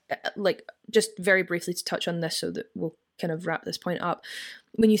 Because, like, just very briefly to touch on this so that we'll kind of wrap this point up.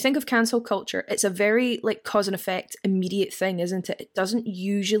 When you think of cancel culture, it's a very, like, cause and effect, immediate thing, isn't it? It doesn't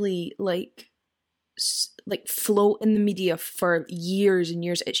usually, like float in the media for years and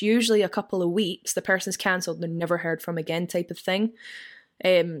years. It's usually a couple of weeks, the person's cancelled, they're never heard from again type of thing.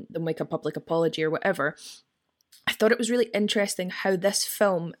 They'll make a public apology or whatever. I thought it was really interesting how this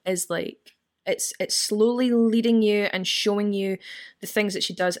film is like, it's slowly leading you and showing you the things that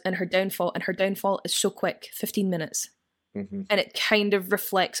she does and her downfall is so quick, 15 minutes. Mm-hmm. And it kind of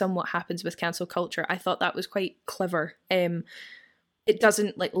reflects on what happens with cancel culture. I thought that was quite clever. It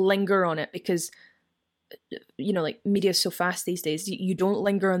doesn't like linger on it because, you know, like media is so fast these days. You don't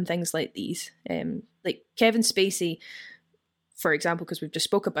linger on things like these. Like Kevin Spacey, for example, because we've just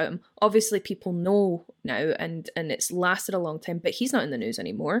spoke about him. Obviously, people know now, and it's lasted a long time. But he's not in the news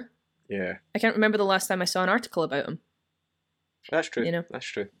anymore. Yeah, I can't remember the last time I saw an article about him. that's true. You know, that's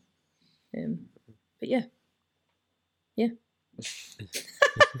true. But yeah.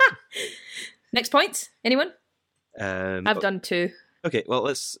 Next points? Anyone? I've done 2. Okay, well,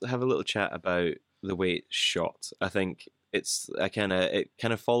 let's have a little chat about the way it's shot. I think it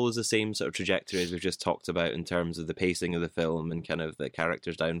kind of follows the same sort of trajectory as we've just talked about in terms of the pacing of the film and kind of the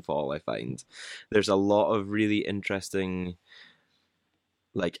character's downfall. I find there's a lot of really interesting,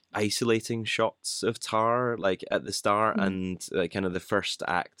 like, isolating shots of Tar, like at the start and kind of the first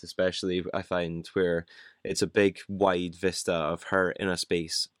act, especially. I find where it's a big wide vista of her in a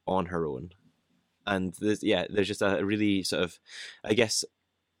space on her own. And there's just a really sort of, I guess,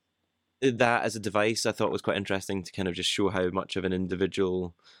 that as a device I thought was quite interesting to kind of just show how much of an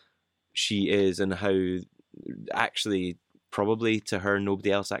individual she is and how actually probably to her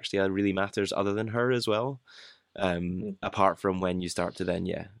nobody else actually really matters other than her as well. Apart from when you start to then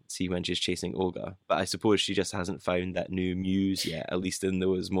see when she's chasing Olga. But I suppose she just hasn't found that new muse yet, at least in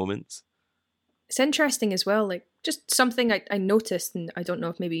those moments. It's interesting as well, like just something I noticed, and I don't know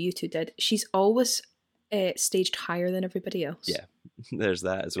if maybe you two did, she's always staged higher than everybody else. Yeah, there's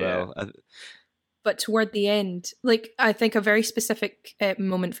that as well. But toward the end, like, I think a very specific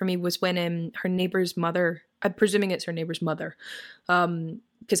moment for me was when her neighbour's mother, I'm presuming it's her neighbour's mother,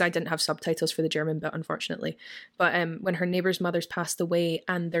 because I didn't have subtitles for the German bit, unfortunately. But when her neighbour's mother's passed away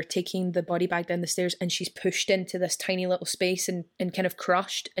and they're taking the body bag down the stairs and she's pushed into this tiny little space and kind of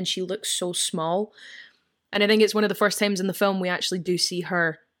crushed, and she looks so small. And I think it's one of the first times in the film we actually do see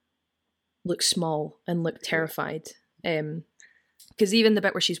her look small and look terrified. Because even the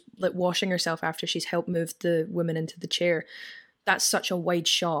bit where she's like washing herself after she's helped move the woman into the chair, that's such a wide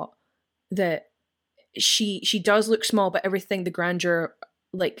shot that she does look small, but everything, the grandeur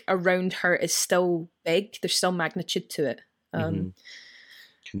like around her is still big. There's still magnitude to it.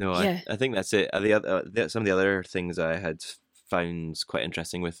 No, I think that's it. Some of the other things I had found quite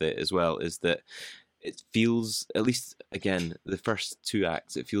interesting with it as well is that it feels, at least again, the first 2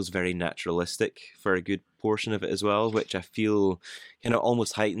 acts, it feels very naturalistic for a good portion of it as well, which I feel kind of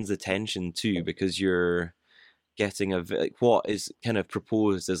almost heightens the tension too, because you're getting what is kind of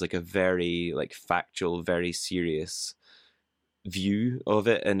proposed as like a very like factual, very serious view of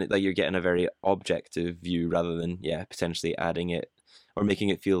it, and like you're getting a very objective view rather than potentially adding it or making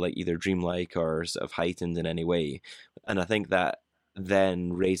it feel like either dreamlike or sort of heightened in any way. And I think that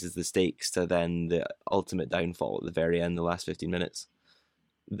then raises the stakes to then the ultimate downfall at the very end, the last 15 minutes.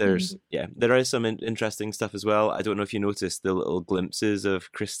 There's there is some interesting stuff as well. I don't know if you noticed the little glimpses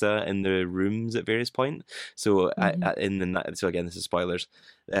of Krista in the rooms at various points. So so again, this is spoilers.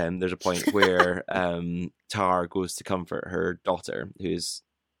 There's a point where Tar goes to comfort her daughter, who's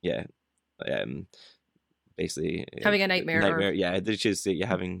basically having a nightmare. She's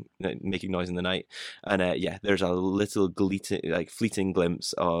making noise in the night, and there's a little fleeting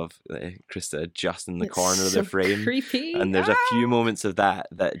glimpse of Krista just in the corner of the frame. Creepy. And there's a few moments of that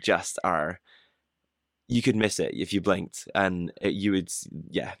just are, you could miss it if you blinked, and you would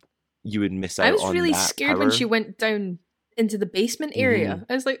miss out on that. I was really scared when she went down into the basement area.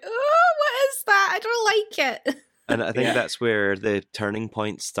 I was like, oh, what is that? I don't like it. And I think that's where the turning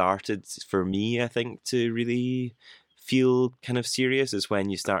point started for me, I think, to really feel kind of serious, is when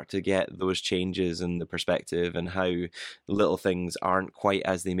you start to get those changes in the perspective and how little things aren't quite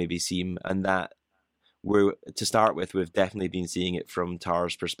as they maybe seem. And that to start with, we've definitely been seeing it from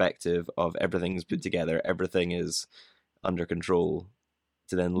Tar's perspective of everything's put together, everything is under control,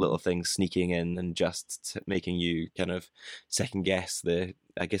 to then little things sneaking in and just making you kind of second guess the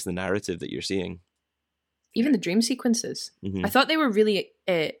narrative that you're seeing. Even the dream sequences, I thought they were really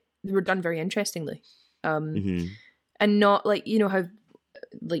they were done very interestingly, and not like, you know how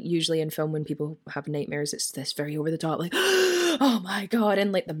like usually in film when people have nightmares it's this very over the top, like oh my god,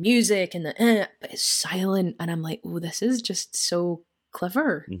 and like the music and the but it's silent, and I'm like, oh, this is just so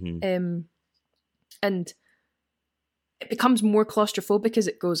clever. And it becomes more claustrophobic as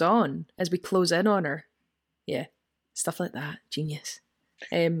it goes on, as we close in on her. Yeah, stuff like that. Genius.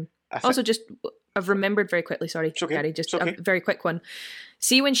 Also, just I've remembered very quickly. Sorry, okay. Gary. Just okay. a very quick one.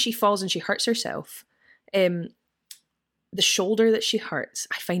 See when she falls and she hurts herself. The shoulder that she hurts,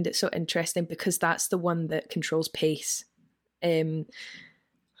 I find it so interesting because that's the one that controls pace. And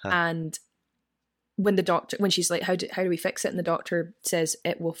when she's like, how do we fix it? And the doctor says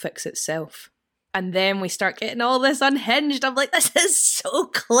it will fix itself. And then we start getting all this unhinged. I'm like, this is so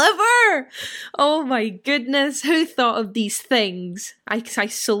clever. Oh my goodness. Who thought of these things? I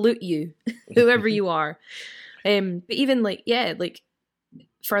salute you, whoever you are. But even like, yeah, like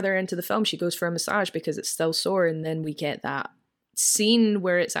further into the film, she goes for a massage because it's still sore. And then we get that scene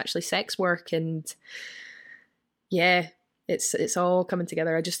where it's actually sex work. And yeah, it's all coming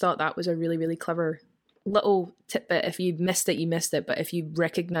together. I just thought that was a really, really clever little tidbit. If you missed it, you missed it. But if you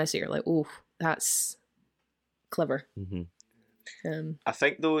recognize it, you're like, oh, that's clever. I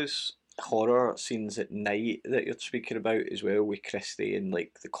think those horror scenes at night that you're speaking about as well, with Christie and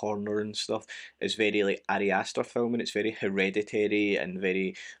like the corner and stuff, is very like Ari Aster film, and it's very Hereditary and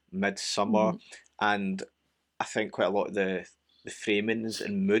very Midsummer. And I think quite a lot of the framings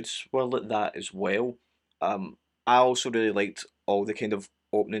and moods were like that as well. I also really liked all the kind of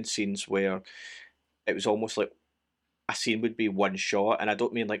opening scenes where it was almost like a scene would be one shot, and I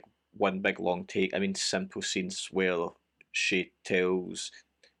don't mean like one big long take. I mean simple scenes where she tells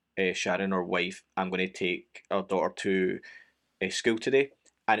Sharon, her wife, I'm going to take our daughter to school today,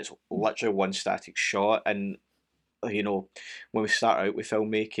 and it's literally one static shot. And you know, when we start out with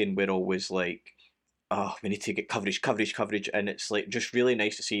filmmaking, we're always like, oh, we need to get coverage, and it's like just really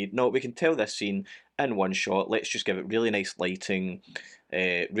nice to see, no, we can tell this scene in one shot, let's just give it really nice lighting,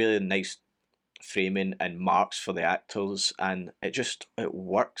 really nice framing and marks for the actors, and it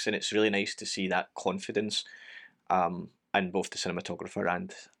works. And it's really nice to see that confidence in both the cinematographer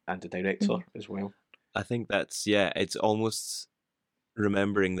and the director as well. I think that's, it's almost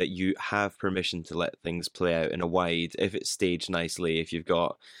remembering that you have permission to let things play out in a wide, if it's staged nicely, if you've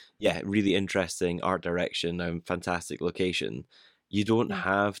got really interesting art direction and fantastic location. You don't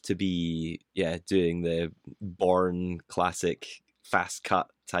have to be doing the Bourne classic fast cut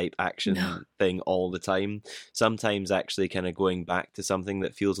type action thing all the time. Sometimes actually kind of going back to something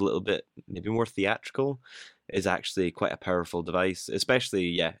that feels a little bit maybe more theatrical is actually quite a powerful device,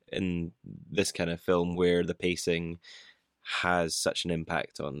 especially in this kind of film where the pacing has such an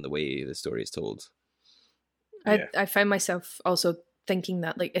impact on the way the story is told. I find myself also thinking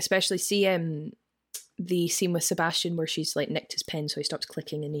that, like, especially the scene with Sebastian where she's like nicked his pen, so he stops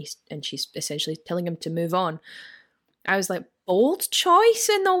clicking, and she's essentially telling him to move on. I was like, bold choice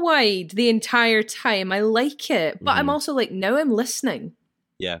in the wide the entire time. I like it. But I'm also like, now I'm listening.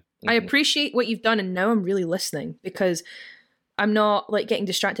 Yeah. I appreciate what you've done, and now I'm really listening, because I'm not like getting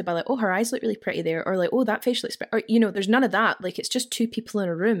distracted by like, oh, her eyes look really pretty there, or like, oh, that facial expression, or, you know, there's none of that. Like, it's just two people in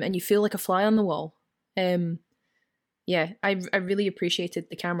a room and you feel like a fly on the wall. I really appreciated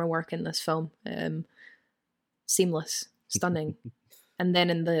the camera work in this film. Seamless, stunning. And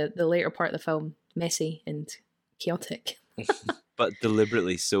then in the later part of the film, messy and chaotic. But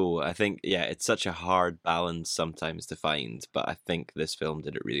deliberately so. I think, it's such a hard balance sometimes to find, but I think this film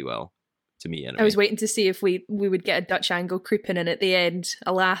did it really well, to me anyway. I was waiting to see if we would get a Dutch angle creeping in at the end.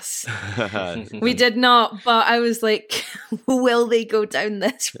 Alas, we did not, but I was like, will they go down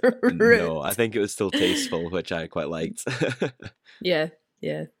this route? No, I think it was still tasteful, which I quite liked.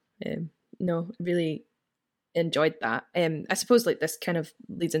 No, really enjoyed that. I suppose like this kind of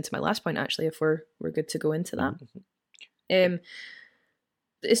leads into my last point, actually, if we're good to go into that.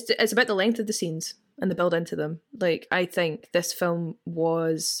 It's about the length of the scenes and the build into them. Like, I think this film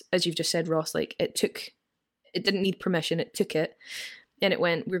was, as you've just said, Ross, like it didn't need permission, it took it, and it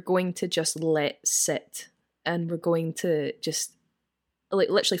went, we're going to just let sit, and we're going to just like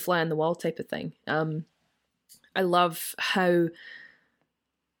literally fly on the wall type of thing. I love how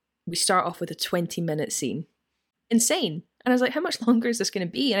we start off with a 20-minute scene. Insane. And I was like, how much longer is this going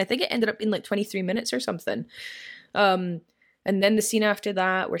to be? And I think it ended up being like 23 minutes or something. And then the scene after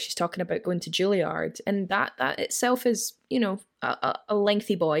that where she's talking about going to Juilliard, and that itself is, you know, a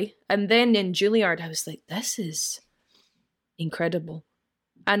lengthy boy. And then in Juilliard, I was like, this is incredible.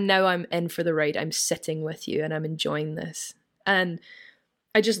 And now I'm in for the ride. I'm sitting with you and I'm enjoying this. And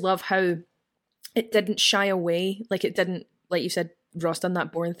I just love how it didn't shy away. Like it didn't, like you said, Ross, done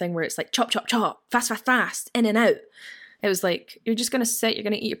that boring thing where it's like chop, chop, chop, fast, fast, fast, in and out. It was like, you're just going to sit, you're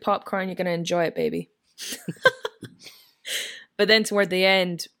going to eat your popcorn, you're going to enjoy it, baby. But then toward the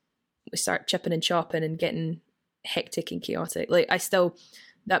end, we start chipping and chopping and getting hectic and chaotic. Like I still,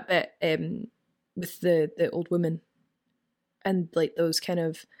 that bit with the old woman and like those kind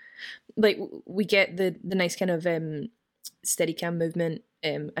of, like we get the nice kind of steady cam movement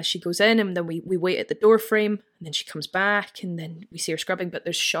as she goes in, and then we wait at the door frame, and then she comes back, and then we see her scrubbing, but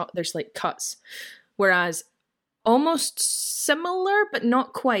there's like cuts. Whereas almost similar, but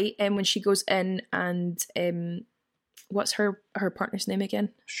not quite, when she goes in and what's her partner's name again?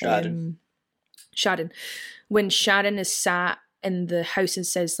 Sharon. Sharon. When Sharon is sat in the house and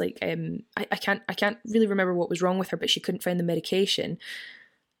says like, I can't really remember what was wrong with her, but she couldn't find the medication.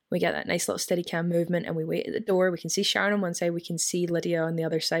 We get that nice little steady cam movement, and we wait at the door. We can see Sharon on one side, we can see Lydia on the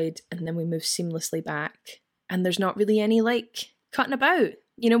other side, and then we move seamlessly back. And there's not really any like cutting about.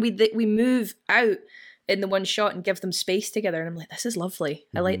 You know, we move out in the one shot and give them space together, and I'm like, this is lovely.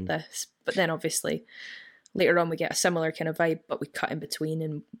 I like this. But then obviously later on we get a similar kind of vibe, but we cut in between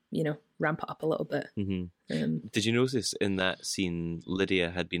and, you know, ramp it up a little bit. Did you notice in that scene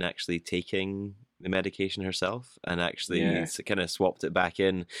Lydia had been actually taking the medication herself and actually kind of swapped it back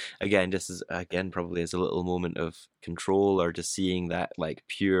in again, just as probably as a little moment of control, or just seeing that like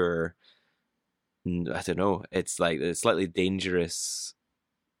pure, I don't know, it's like a slightly dangerous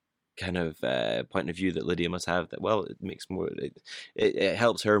kind of point of view that Lydia must have, that it makes more, it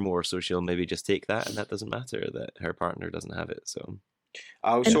helps her more, so she'll maybe just take that, and that doesn't matter that her partner doesn't have it. So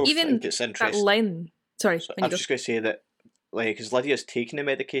I also think it's that interesting. line, sorry, I'm just going to say that, like, because Lydia's taking the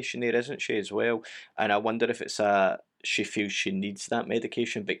medication there, isn't she, as well? And I wonder if it's she feels she needs that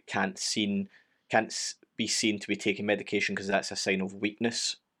medication, but can't be seen to be taking medication because that's a sign of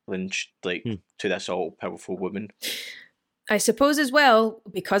weakness, to this all-powerful woman. I suppose as well,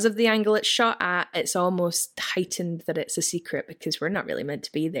 because of the angle it's shot at, it's almost heightened that it's a secret, because we're not really meant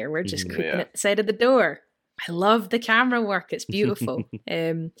to be there. We're just creeping at the side of the door. I love the camera work. It's beautiful.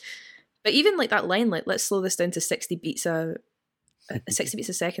 But even like that line, like, let's slow this down to 60 beats a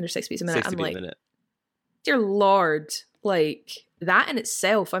second or 6 beats a minute. I'm like, dear Lord, like that in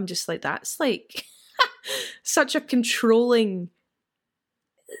itself, I'm just like, that's like such a controlling,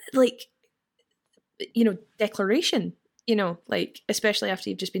 like, you know, declaration, you know, like, especially after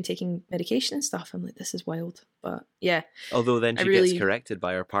you've just been taking medication and stuff. I'm like, this is wild. But yeah. Although then she gets corrected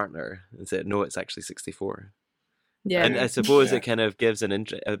by her partner and said, no, it's actually 64. Yeah. And I suppose it kind of gives a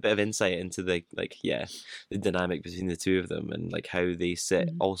bit of insight into the dynamic between the two of them, and like how they sit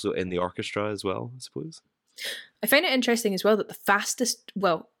also in the orchestra as well, I suppose. I find it interesting as well that the fastest,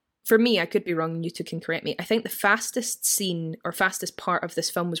 well, for me, I could be wrong and you two can correct me, I think the fastest scene or fastest part of this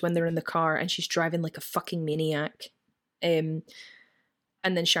film was when they're in the car and she's driving like a fucking maniac. And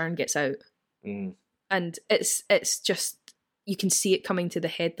then Sharon gets out. And it's just, you can see it coming to the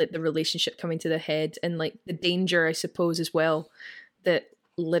head, like the relationship coming to the head, and like the danger, I suppose, as well, that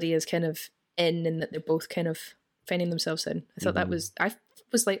Lydia's kind of in, and that they're both kind of finding themselves in. I thought I was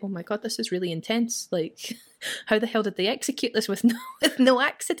like, oh my God, this is really intense. Like, how the hell did they execute this with no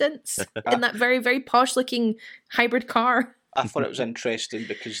accidents in that very, very posh looking hybrid car? I thought it was interesting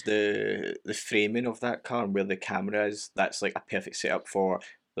because the framing of that car and where the camera is, that's like a perfect setup for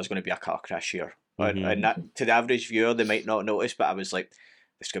there's going to be a car crash here. And that, to the average viewer, they might not notice, but I was like,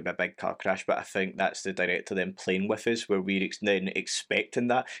 there's going to be a big car crash. But I think that's the director then playing with us, where we're then expecting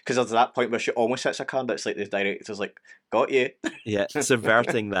that. Because there's that point where she almost hits a car, that's like the director's like, got you. Yeah,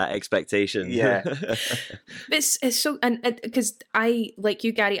 subverting that expectation. Yeah. It's so, and because I, like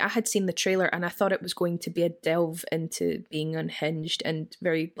you, Gary, I had seen the trailer and I thought it was going to be a delve into being unhinged and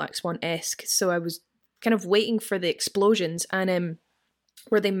very Black Swan-esque. So I was kind of waiting for the explosions, and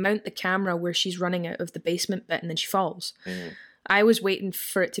where they mount the camera where she's running out of the basement bit and then she falls. I was waiting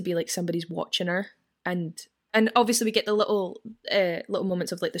for it to be like somebody's watching her, and obviously we get the little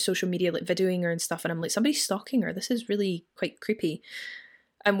moments of like the social media like videoing her and stuff, and I'm like, somebody's stalking her. This is really quite creepy.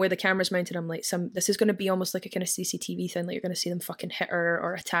 And where the camera's mounted, I'm like, this is going to be almost like a kind of CCTV thing, like you're going to see them fucking hit her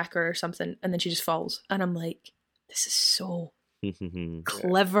or attack her or something, and then she just falls, and I'm like, this is so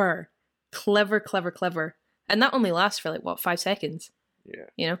clever, and that only lasts for like what, 5 seconds. Yeah.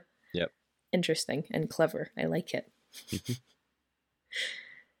 You know? Yep. Interesting and clever. I like it.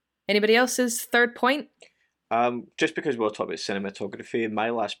 Anybody else's third point? Just because we're talking about cinematography,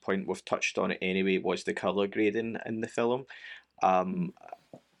 my last point, we've touched on it anyway, was the colour grading in the film.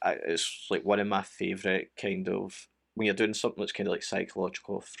 It's like one of my favourite kind of when you're doing something that's kind of like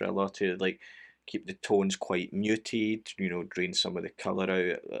psychological thriller, to like keep the tones quite muted, drain some of the colour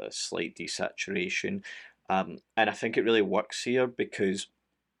out, a slight desaturation. And I think it really works here because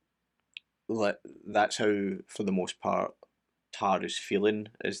that's how, for the most part, Tar is feeling,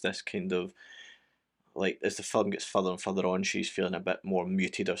 is this kind of, like, as the film gets further and further on, she's feeling a bit more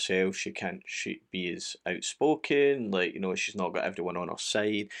muted herself. She can't be as outspoken, she's not got everyone on her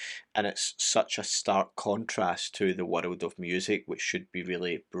side. And it's such a stark contrast to the world of music, which should be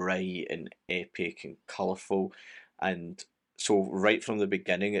really bright and epic and colourful. And so right from the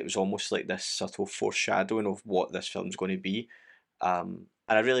beginning, it was almost like this subtle foreshadowing of what this film's going to be. And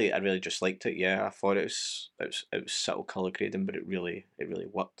I really just liked it. Yeah, I thought it was subtle colour grading, but it really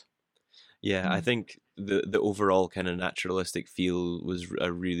worked. Yeah, I think the overall kind of naturalistic feel was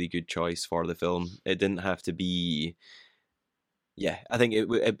a really good choice for the film. It didn't have to be. Yeah, I think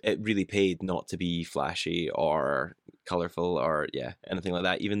it really paid not to be flashy or colorful or anything like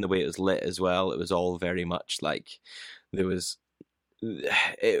that. Even the way it was lit as well, it was all very much like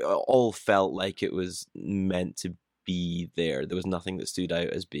it all felt like it was meant to be there. There was nothing that stood out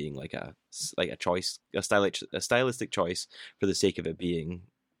as being like a choice, a stylistic choice for the sake of it being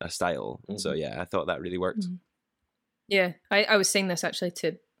a style. Mm-hmm. So I thought that really worked. Mm-hmm. Yeah, I was saying this actually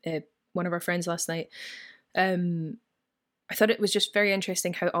to one of our friends last night. I thought it was just very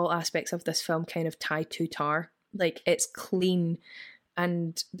interesting how all aspects of this film kind of tie to Tar. Like, it's clean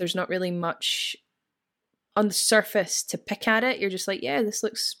and there's not really much on the surface to pick at it. You're just like, yeah, this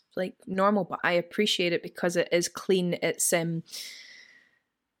looks like normal, but I appreciate it because it is clean. It's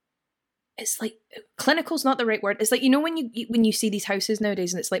like, clinical's not the right word. It's like, when you see these houses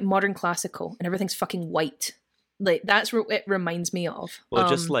nowadays and it's like modern classical and everything's fucking white. Like, that's what it reminds me of. Well,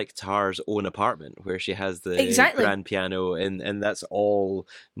 just like Tar's own apartment where she has the grand piano and that's all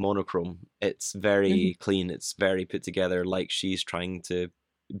monochrome. It's very clean. It's very put together, like she's trying to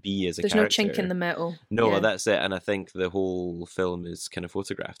be as a character. There's no chink in the metal. No, that's it. And I think the whole film is kind of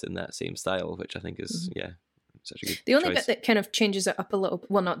photographed in that same style, which I think is, such a good The only choice. bit that kind of changes it up a little,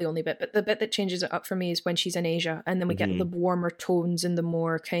 well, not the only bit, but the bit that changes it up for me is when she's in Asia, and then we get the warmer tones and the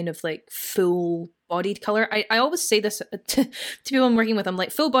more kind of like full-bodied colour. I always say this to people I'm working with, I'm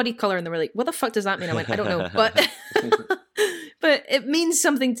like, full-bodied colour, and they were like, what the fuck does that mean? I went, I don't know, but but it means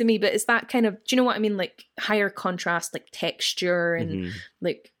something to me, but it's that kind of, do you know what I mean? Like higher contrast, like texture, and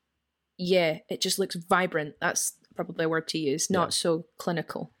like, it just looks vibrant. That's probably a word to use, not so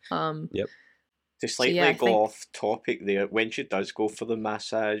clinical. Yep. To slightly go off topic there, when she does go for the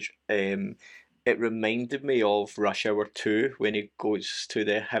massage, it reminded me of Rush Hour 2 when he goes to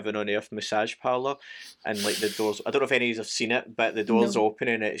the Heaven on Earth massage parlour, and like the doors, I don't know if any of you have seen it, but the doors open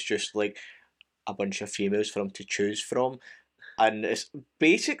and it's just like a bunch of females for him to choose from. And it's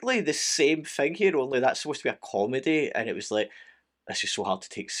basically the same thing here, only that's supposed to be a comedy, and it was like, this is so hard to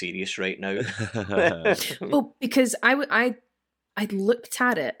take serious right now. Well, because I looked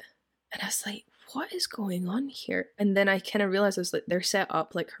at it and I was like, what is going on here? And then I kind of realized I was like, they're set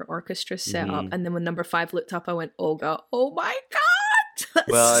up, like her orchestra's set up. And then when number 5 looked up, I went, oh god, oh my god!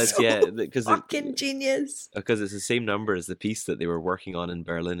 That's well, it's so because fucking genius. Because it's the same number as the piece that they were working on in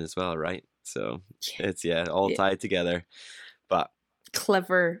Berlin as well, right? So it's all tied together. But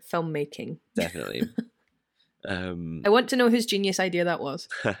clever filmmaking, definitely. I want to know whose genius idea that was.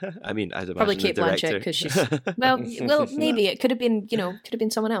 I mean, I'd probably Kate Blanchett, because she's well, maybe it could have been, could have been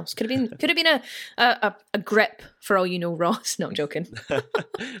someone else. Could have been a grip for all you know, Ross. No, I'm joking.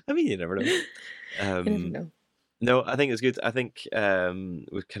 I mean, you never know. You never know. No, I think it's good. I think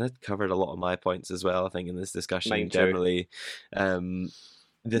we've kind of covered a lot of my points as well. I think in this discussion generally. Something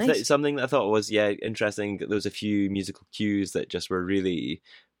that I thought was interesting. There was a few musical cues that just were really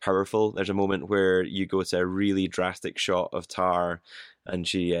powerful. There's a moment where you go to a really drastic shot of Tar and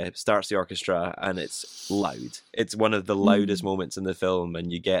she starts the orchestra and it's loud. It's one of the loudest moments in the film,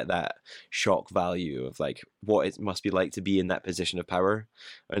 and you get that shock value of like what it must be like to be in that position of power,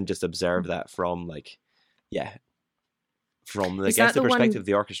 and just observe that from from the perspective of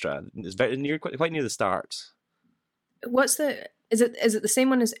the orchestra. It's very quite near the start. Is it the same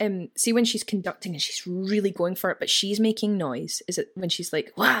one as see when she's conducting and she's really going for it, but she's making noise? Is it when she's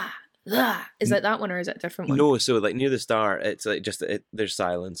like wah, wah? Is that one, or is it a different one? No, so like near the start, it's like just there's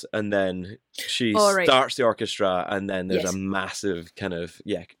silence, and then she starts the orchestra, and then there's a massive kind of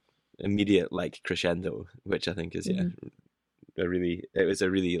immediate like crescendo, which I think is it was a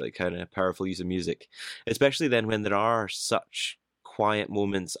really like kind of powerful use of music, especially then when there are such quiet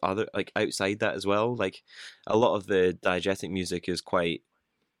moments outside that as well. Like a lot of the diegetic music is quite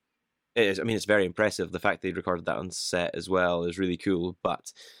it is. I mean, it's very impressive. The fact they recorded that on set as well is really cool.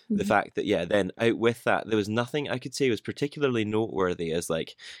 But the fact that, then out with that, there was nothing I could say was particularly noteworthy as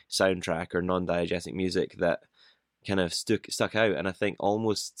like soundtrack or non-diegetic music that kind of stuck out. And I think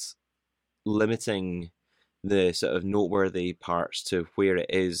almost limiting the sort of noteworthy parts to where it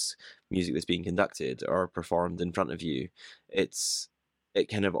is music that's being conducted or performed in front of you, it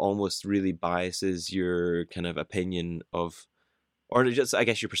kind of almost really biases your kind of opinion of, or just, I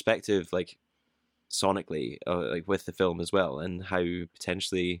guess, your perspective, like sonically, like with the film as well, and how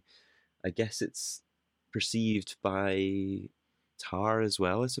potentially, I guess, it's perceived by Tar as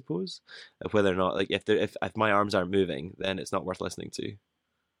well, I suppose, of whether or not, like, if my arms aren't moving, then it's not worth listening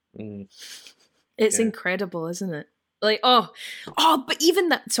to. It's incredible, isn't it? Like, but even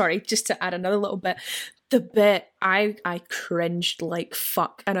that, sorry, just to add another little bit, the bit I cringed like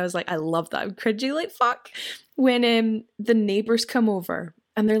fuck, and I was like, I love that, I'm cringy like fuck, when the neighbors come over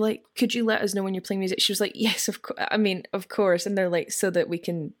and they're like, could you let us know when you're playing music? She was like, yes, of course, and they're like, so that we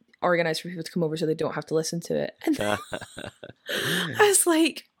can organize for people to come over so they don't have to listen to it. And I was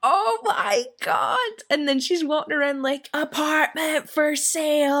like, oh my god. And then she's walking around like, apartment for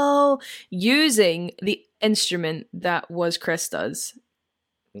sale, using the instrument that was Krista's.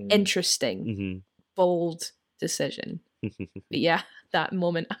 Interesting. Bold decision. But yeah, that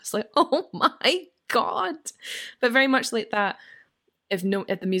moment I was like, oh my god. But very much like that, if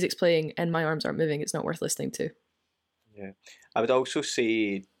the music's playing and my arms aren't moving, it's not worth listening to. Yeah. I would also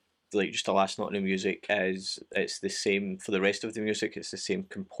say, like, just the last note on the music is it's the same for the rest of the music. It's the same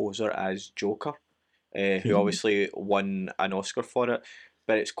composer as Joker, who obviously won an Oscar for it,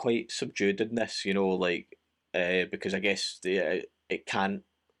 but it's quite subdued in this, like, because I guess it can't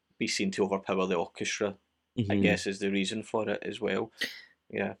be seen to overpower the orchestra. I guess is the reason for it as well.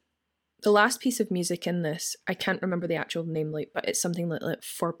 Yeah. The last piece of music in this, I can't remember the actual name, but it's something like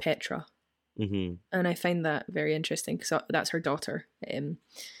For Petra, and I find that very interesting because that's her daughter. And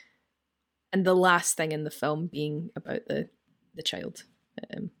the last thing in the film being about the child.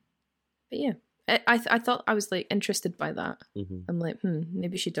 But yeah, I thought I was like interested by that. I'm like,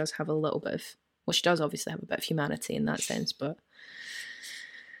 maybe she does have a little bit of, well, she does obviously have a bit of humanity in that sense, but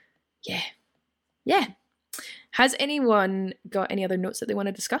yeah. Has anyone got any other notes that they want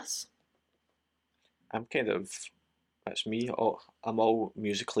to discuss? That's me. I'm all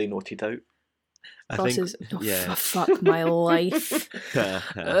musically noted out. Fuck my life. No,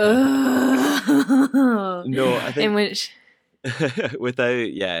 I think in which without,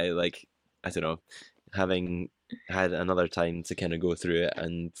 like, I don't know, having had another time to kind of go through it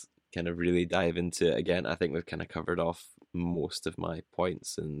and kind of really dive into it again, I think we've kind of covered off most of my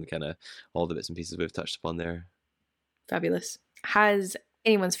points and kind of all the bits and pieces we've touched upon there. Fabulous. Has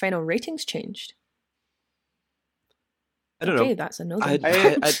anyone's final ratings changed? I don't know. Okay, that's another.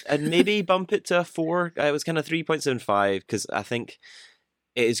 I'd maybe bump it to a 4. It was kind of 3.75 because I think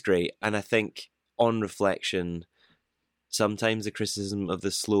it is great, and I think on reflection, sometimes the criticism of the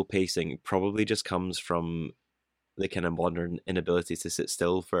slow pacing probably just comes from the kind of modern inability to sit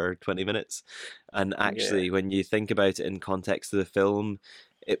still for 20 minutes. And actually, when you think about it in context of the film,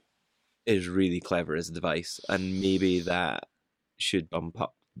 it is really clever as a device, and maybe that should bump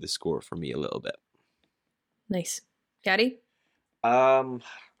up the score for me a little bit. Nice. Gary? I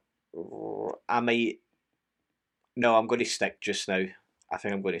might. No, I'm going to stick just now. I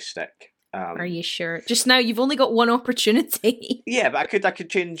think I'm going to stick. Are you sure? Just now, you've only got one opportunity. Yeah, but I could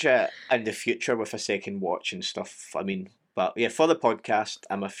change it in the future with a second watch and stuff. I mean, but yeah, for the podcast,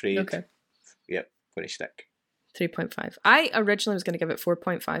 I'm afraid. Okay. Yep, going to stick. 3.5. I originally was going to give it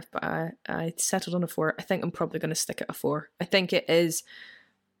 4.5, but I settled on a 4. I think I'm probably going to stick at a 4. I think it is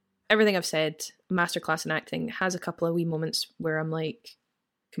everything I've said. Masterclass in acting. Has a couple of wee moments where I'm like,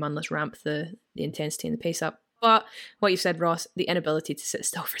 come on, let's ramp the intensity and the pace up. But what you've said, Ross, the inability to sit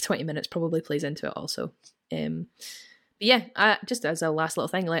still for 20 minutes probably plays into it also. But yeah, just as a last little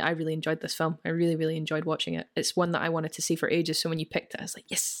thing, like, I really enjoyed this film. I really, really enjoyed watching it. It's one that I wanted to see for ages. So when you picked it, I was like,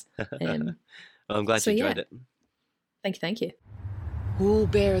 yes. Well, I'm glad you enjoyed it. Thank you. Who'll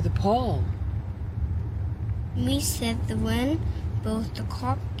bear the pall? Me, said the wind, both the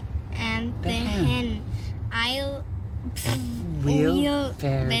cock and the hen. We'll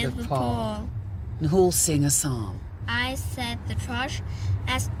bear the pall. And who'll sing a song? I said the thrush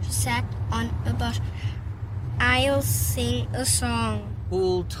as sat on a bush. I'll sing a song.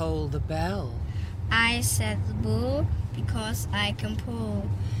 Who'll toll the bell? I said the bull because I can pull.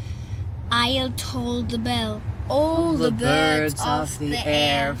 I'll toll the bell. All the birds of the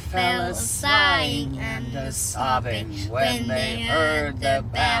air fell a sighing and a sobbing when they heard the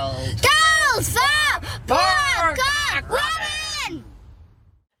bell. Girls, the poor cock robin!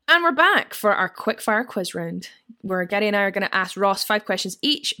 And we're back for our quickfire quiz round, where Gary and I are going to ask Ross 5 questions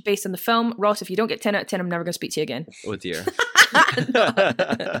each based on the film. Ross, if you don't get 10 out of 10, I'm never going to speak to you again. Oh dear.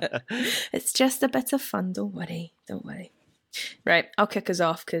 It's just a bit of fun. Don't worry. Don't worry. Right, I'll kick us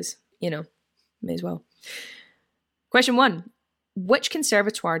off because, may as well. Question 1. Which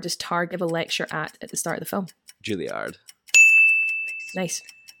conservatoire does Tar give a lecture at the start of the film? Juilliard. Nice.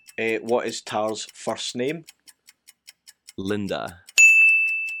 What is Tar's first name? Linda.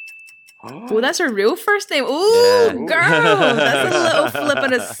 Oh, that's her real first name. Ooh, Yeah. girl. That's a little flip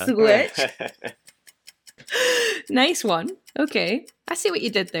and a switch. Nice one. Okay. I see what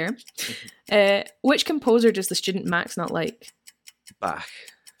you did there. Which composer does the student Max not like? Bach.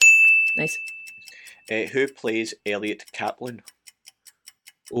 Nice. Who plays Elliot Kaplan?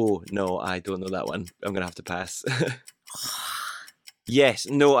 Oh, no, I don't know that one. I'm going to have to pass. Yes,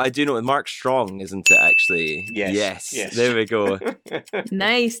 no, I do know. Mark Strong, isn't it, actually? Yes. There we go.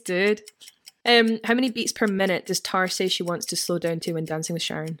 Nice, dude. How many beats per minute does Tar say she wants to slow down to when dancing with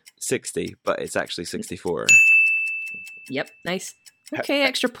Sharon? 60, but it's actually 64. Yep, nice. Okay,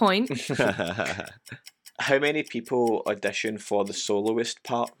 extra point. How many people audition for the soloist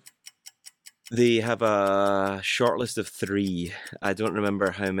part? They have a short list of 3. I don't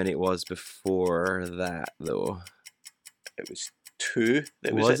remember how many it was before that, though. It was 2.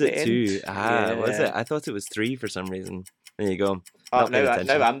 That was Was at it the 2? end. Ah, was Yeah. it? I thought it was 3 for some reason. There you go. Oh, Not paying now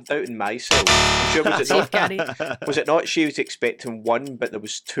attention. I'm doubting myself. I'm sure, was it Safe, not? Gary. Was it not she was expecting 1, but there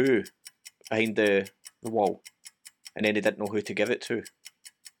was 2 behind the wall, and then they didn't know who to give it to?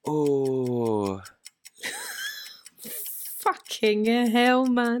 Oh. Fucking hell,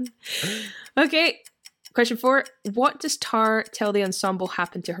 man. Okay, question 4. What does Tar tell the ensemble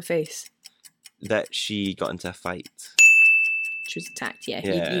happened to her face? That she got into a fight. She was attacked, yeah.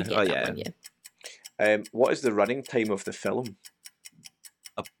 Yeah. You get Oh, that yeah. one, yeah. What is the running time of the film?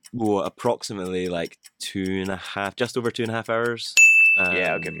 Well, approximately like 2.5, just over 2.5 hours.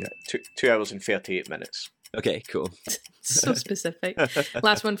 Yeah, I'll give you that. 2 hours and 38 minutes. Okay, cool. So specific.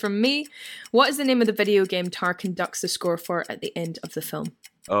 Last one from me. What is the name of the video game Tar conducts the score for at the end of the film?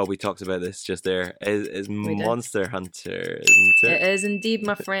 Oh, we talked about this just there. It's did. Monster Hunter, isn't it? It is indeed,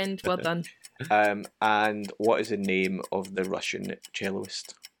 my friend. Well done. And what is the name of the Russian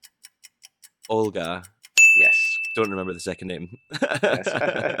celloist? Olga. Yes. Don't remember the second name.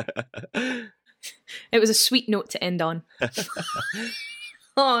 It was a sweet note to end on.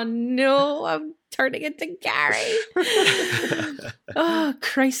 Oh no, I'm turning into Gary. Oh,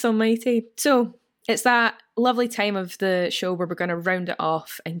 Christ almighty. So, it's that lovely time of the show where we're going to round it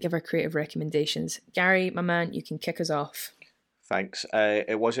off and give our creative recommendations. Gary, my man, you can kick us off. Thanks.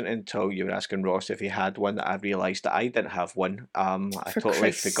 It wasn't until you were asking Ross if he had one that I realised that I didn't have one. I For totally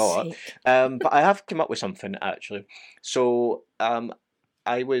Christ's forgot. sake. But I have come up with something, actually. So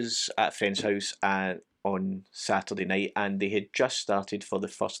I was at a friend's house on Saturday night, and they had just started for the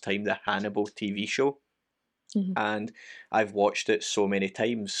first time the Hannibal TV show. Mhm. And I've watched it so many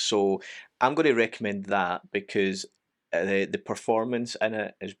times. So I'm going to recommend that because the performance in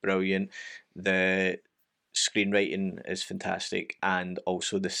it is brilliant. The screenwriting is fantastic, and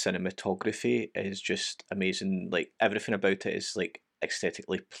also the cinematography is just amazing. Like, everything about it is like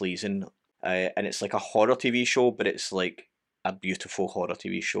aesthetically pleasing, and it's like a horror TV show, but it's like a beautiful horror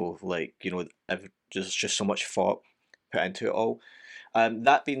TV show. Like, there's just so much thought put into it all.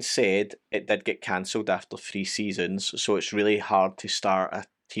 That being said, it did get cancelled after 3 seasons, so it's really hard to start a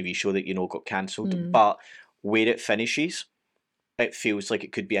TV show that got cancelled. But where it finishes, it feels like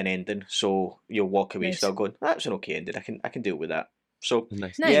it could be an ending, so you'll walk away Nice. still going, "That's an okay ending. I can deal with that." So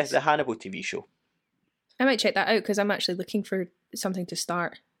Nice. Nice. yeah, the Hannibal TV show. I might check that out because I'm actually looking for something to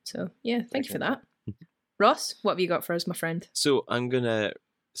start. So, yeah, thank you for that. Ross, what have you got for us, my friend? So I'm going to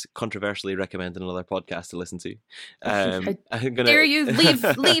controversially recommend another podcast to listen to. How I'm gonna... dare you leave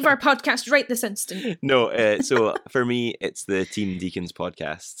our podcast right this instant. No, so for me, it's the Team Deakins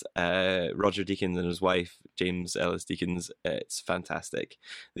podcast. Roger Deakins and his wife, James Ellis Deakins, it's fantastic.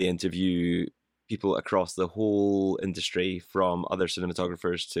 They interview people across the whole industry, from other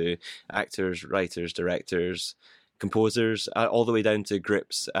cinematographers to actors, writers, directors, composers, all the way down to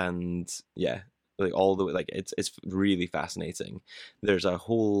grips, and yeah, like all the way, like it's really fascinating. There's a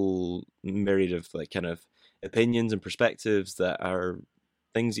whole myriad of like kind of opinions and perspectives that are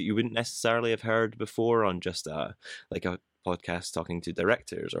things that you wouldn't necessarily have heard before on just a podcast talking to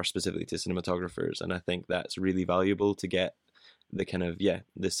directors or specifically to cinematographers, and I think that's really valuable to get the kind of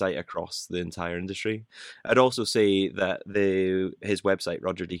the site across the entire industry. I'd also say that his website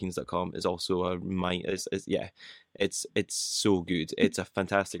rogerdeakins.com is also it's so good. It's a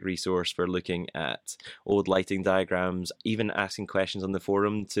fantastic resource for looking at old lighting diagrams, even asking questions on the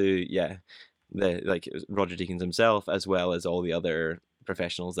forum to Roger Deakins himself, as well as all the other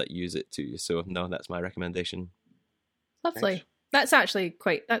professionals that use it too. So no, that's my recommendation. Lovely. Thanks. That's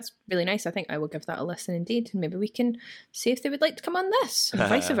really nice. I think I will give that a listen indeed. And maybe we can see if they would like to come on this, and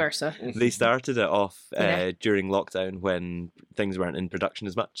vice versa. They started it off during lockdown when things weren't in production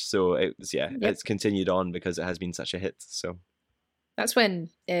as much. So it's continued on because it has been such a hit. So that's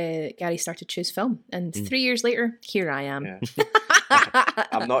when Gary started Choose Film. And 3 years later, here I am. Yeah.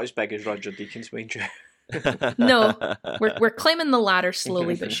 I'm not as big as Roger Deakins, mind you. No, we're climbing the ladder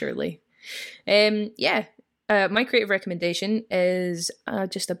slowly but surely. My creative recommendation is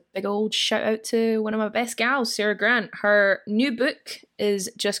just a big old shout out to one of my best gals, Sarah Grant. Her new book is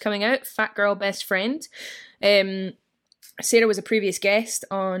just coming out, Fat Girl Best Friend. Sarah was a previous guest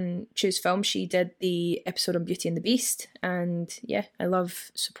on Choose Film. She did the episode on Beauty and the Beast, and I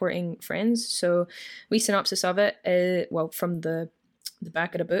love supporting friends. So wee synopsis of it, from the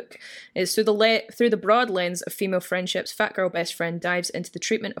back of the book, is through the broad lens of female friendships, Fat Girl Best Friend dives into the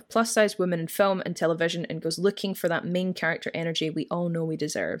treatment of plus-size women in film and television and goes looking for that main character energy we all know we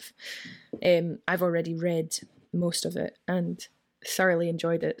deserve. I've already read most of it and thoroughly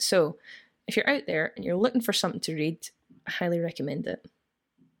enjoyed it. So if you're out there and you're looking for something to read, I highly recommend it.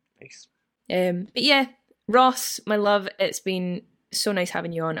 Nice. But Ross, my love, it's been so nice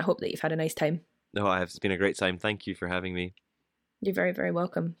having you on. I hope that you've had a nice time. No, it's been a great time. Thank you for having me. You're very, very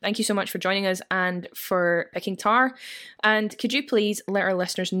welcome. Thank you so much for joining us and for picking Tar. And could you please let our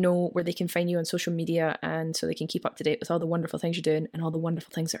listeners know where they can find you on social media, and so they can keep up to date with all the wonderful things you're doing and all the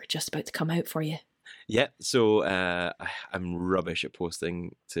wonderful things that are just about to come out for you? Yeah, so I'm rubbish at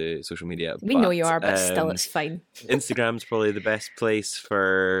posting to social media. We know you are, but still, it's fine. Instagram's probably the best place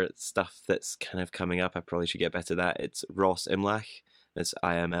for stuff that's kind of coming up. I probably should get better at that. It's Ross Imlach. It's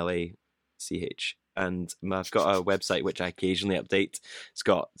IMLACH. And I've got a website which I occasionally update. It's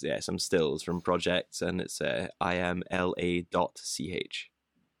got some stills from projects, and it's imla.ch.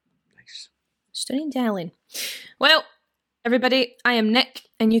 Nice. Stunning, darling. Well, everybody, I am Nick,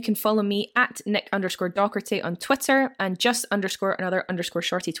 and you can follow me at Nick_Docherty on Twitter and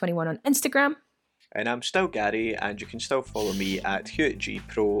just_another_shorty21 on Instagram. And I'm still Gary, and you can still follow me at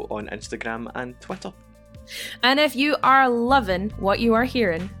HewittGPro on Instagram and Twitter. And if you are loving what you are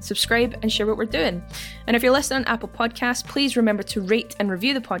hearing, subscribe and share what we're doing. And if you're listening on Apple Podcasts, please remember to rate and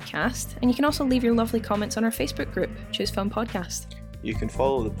review the podcast. And you can also leave your lovely comments on our Facebook group, Choose Film Podcast. You can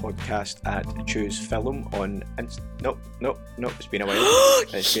follow the podcast at Choose Film on No, it's been a while.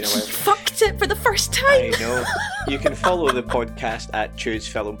 It's been a while. Fucked it for the first time. I know. You can follow the podcast at Choose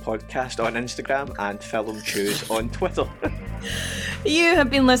Film Podcast on Instagram and Film Choose on Twitter. You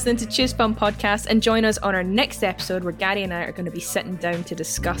have been listening to Choose Film Podcast, and join us on our next episode where Gary and I are going to be sitting down to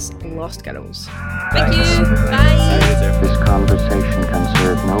discuss Lost Girls. Thank you. Bye. This conversation can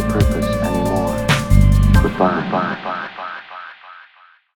serve no purpose anymore. Goodbye.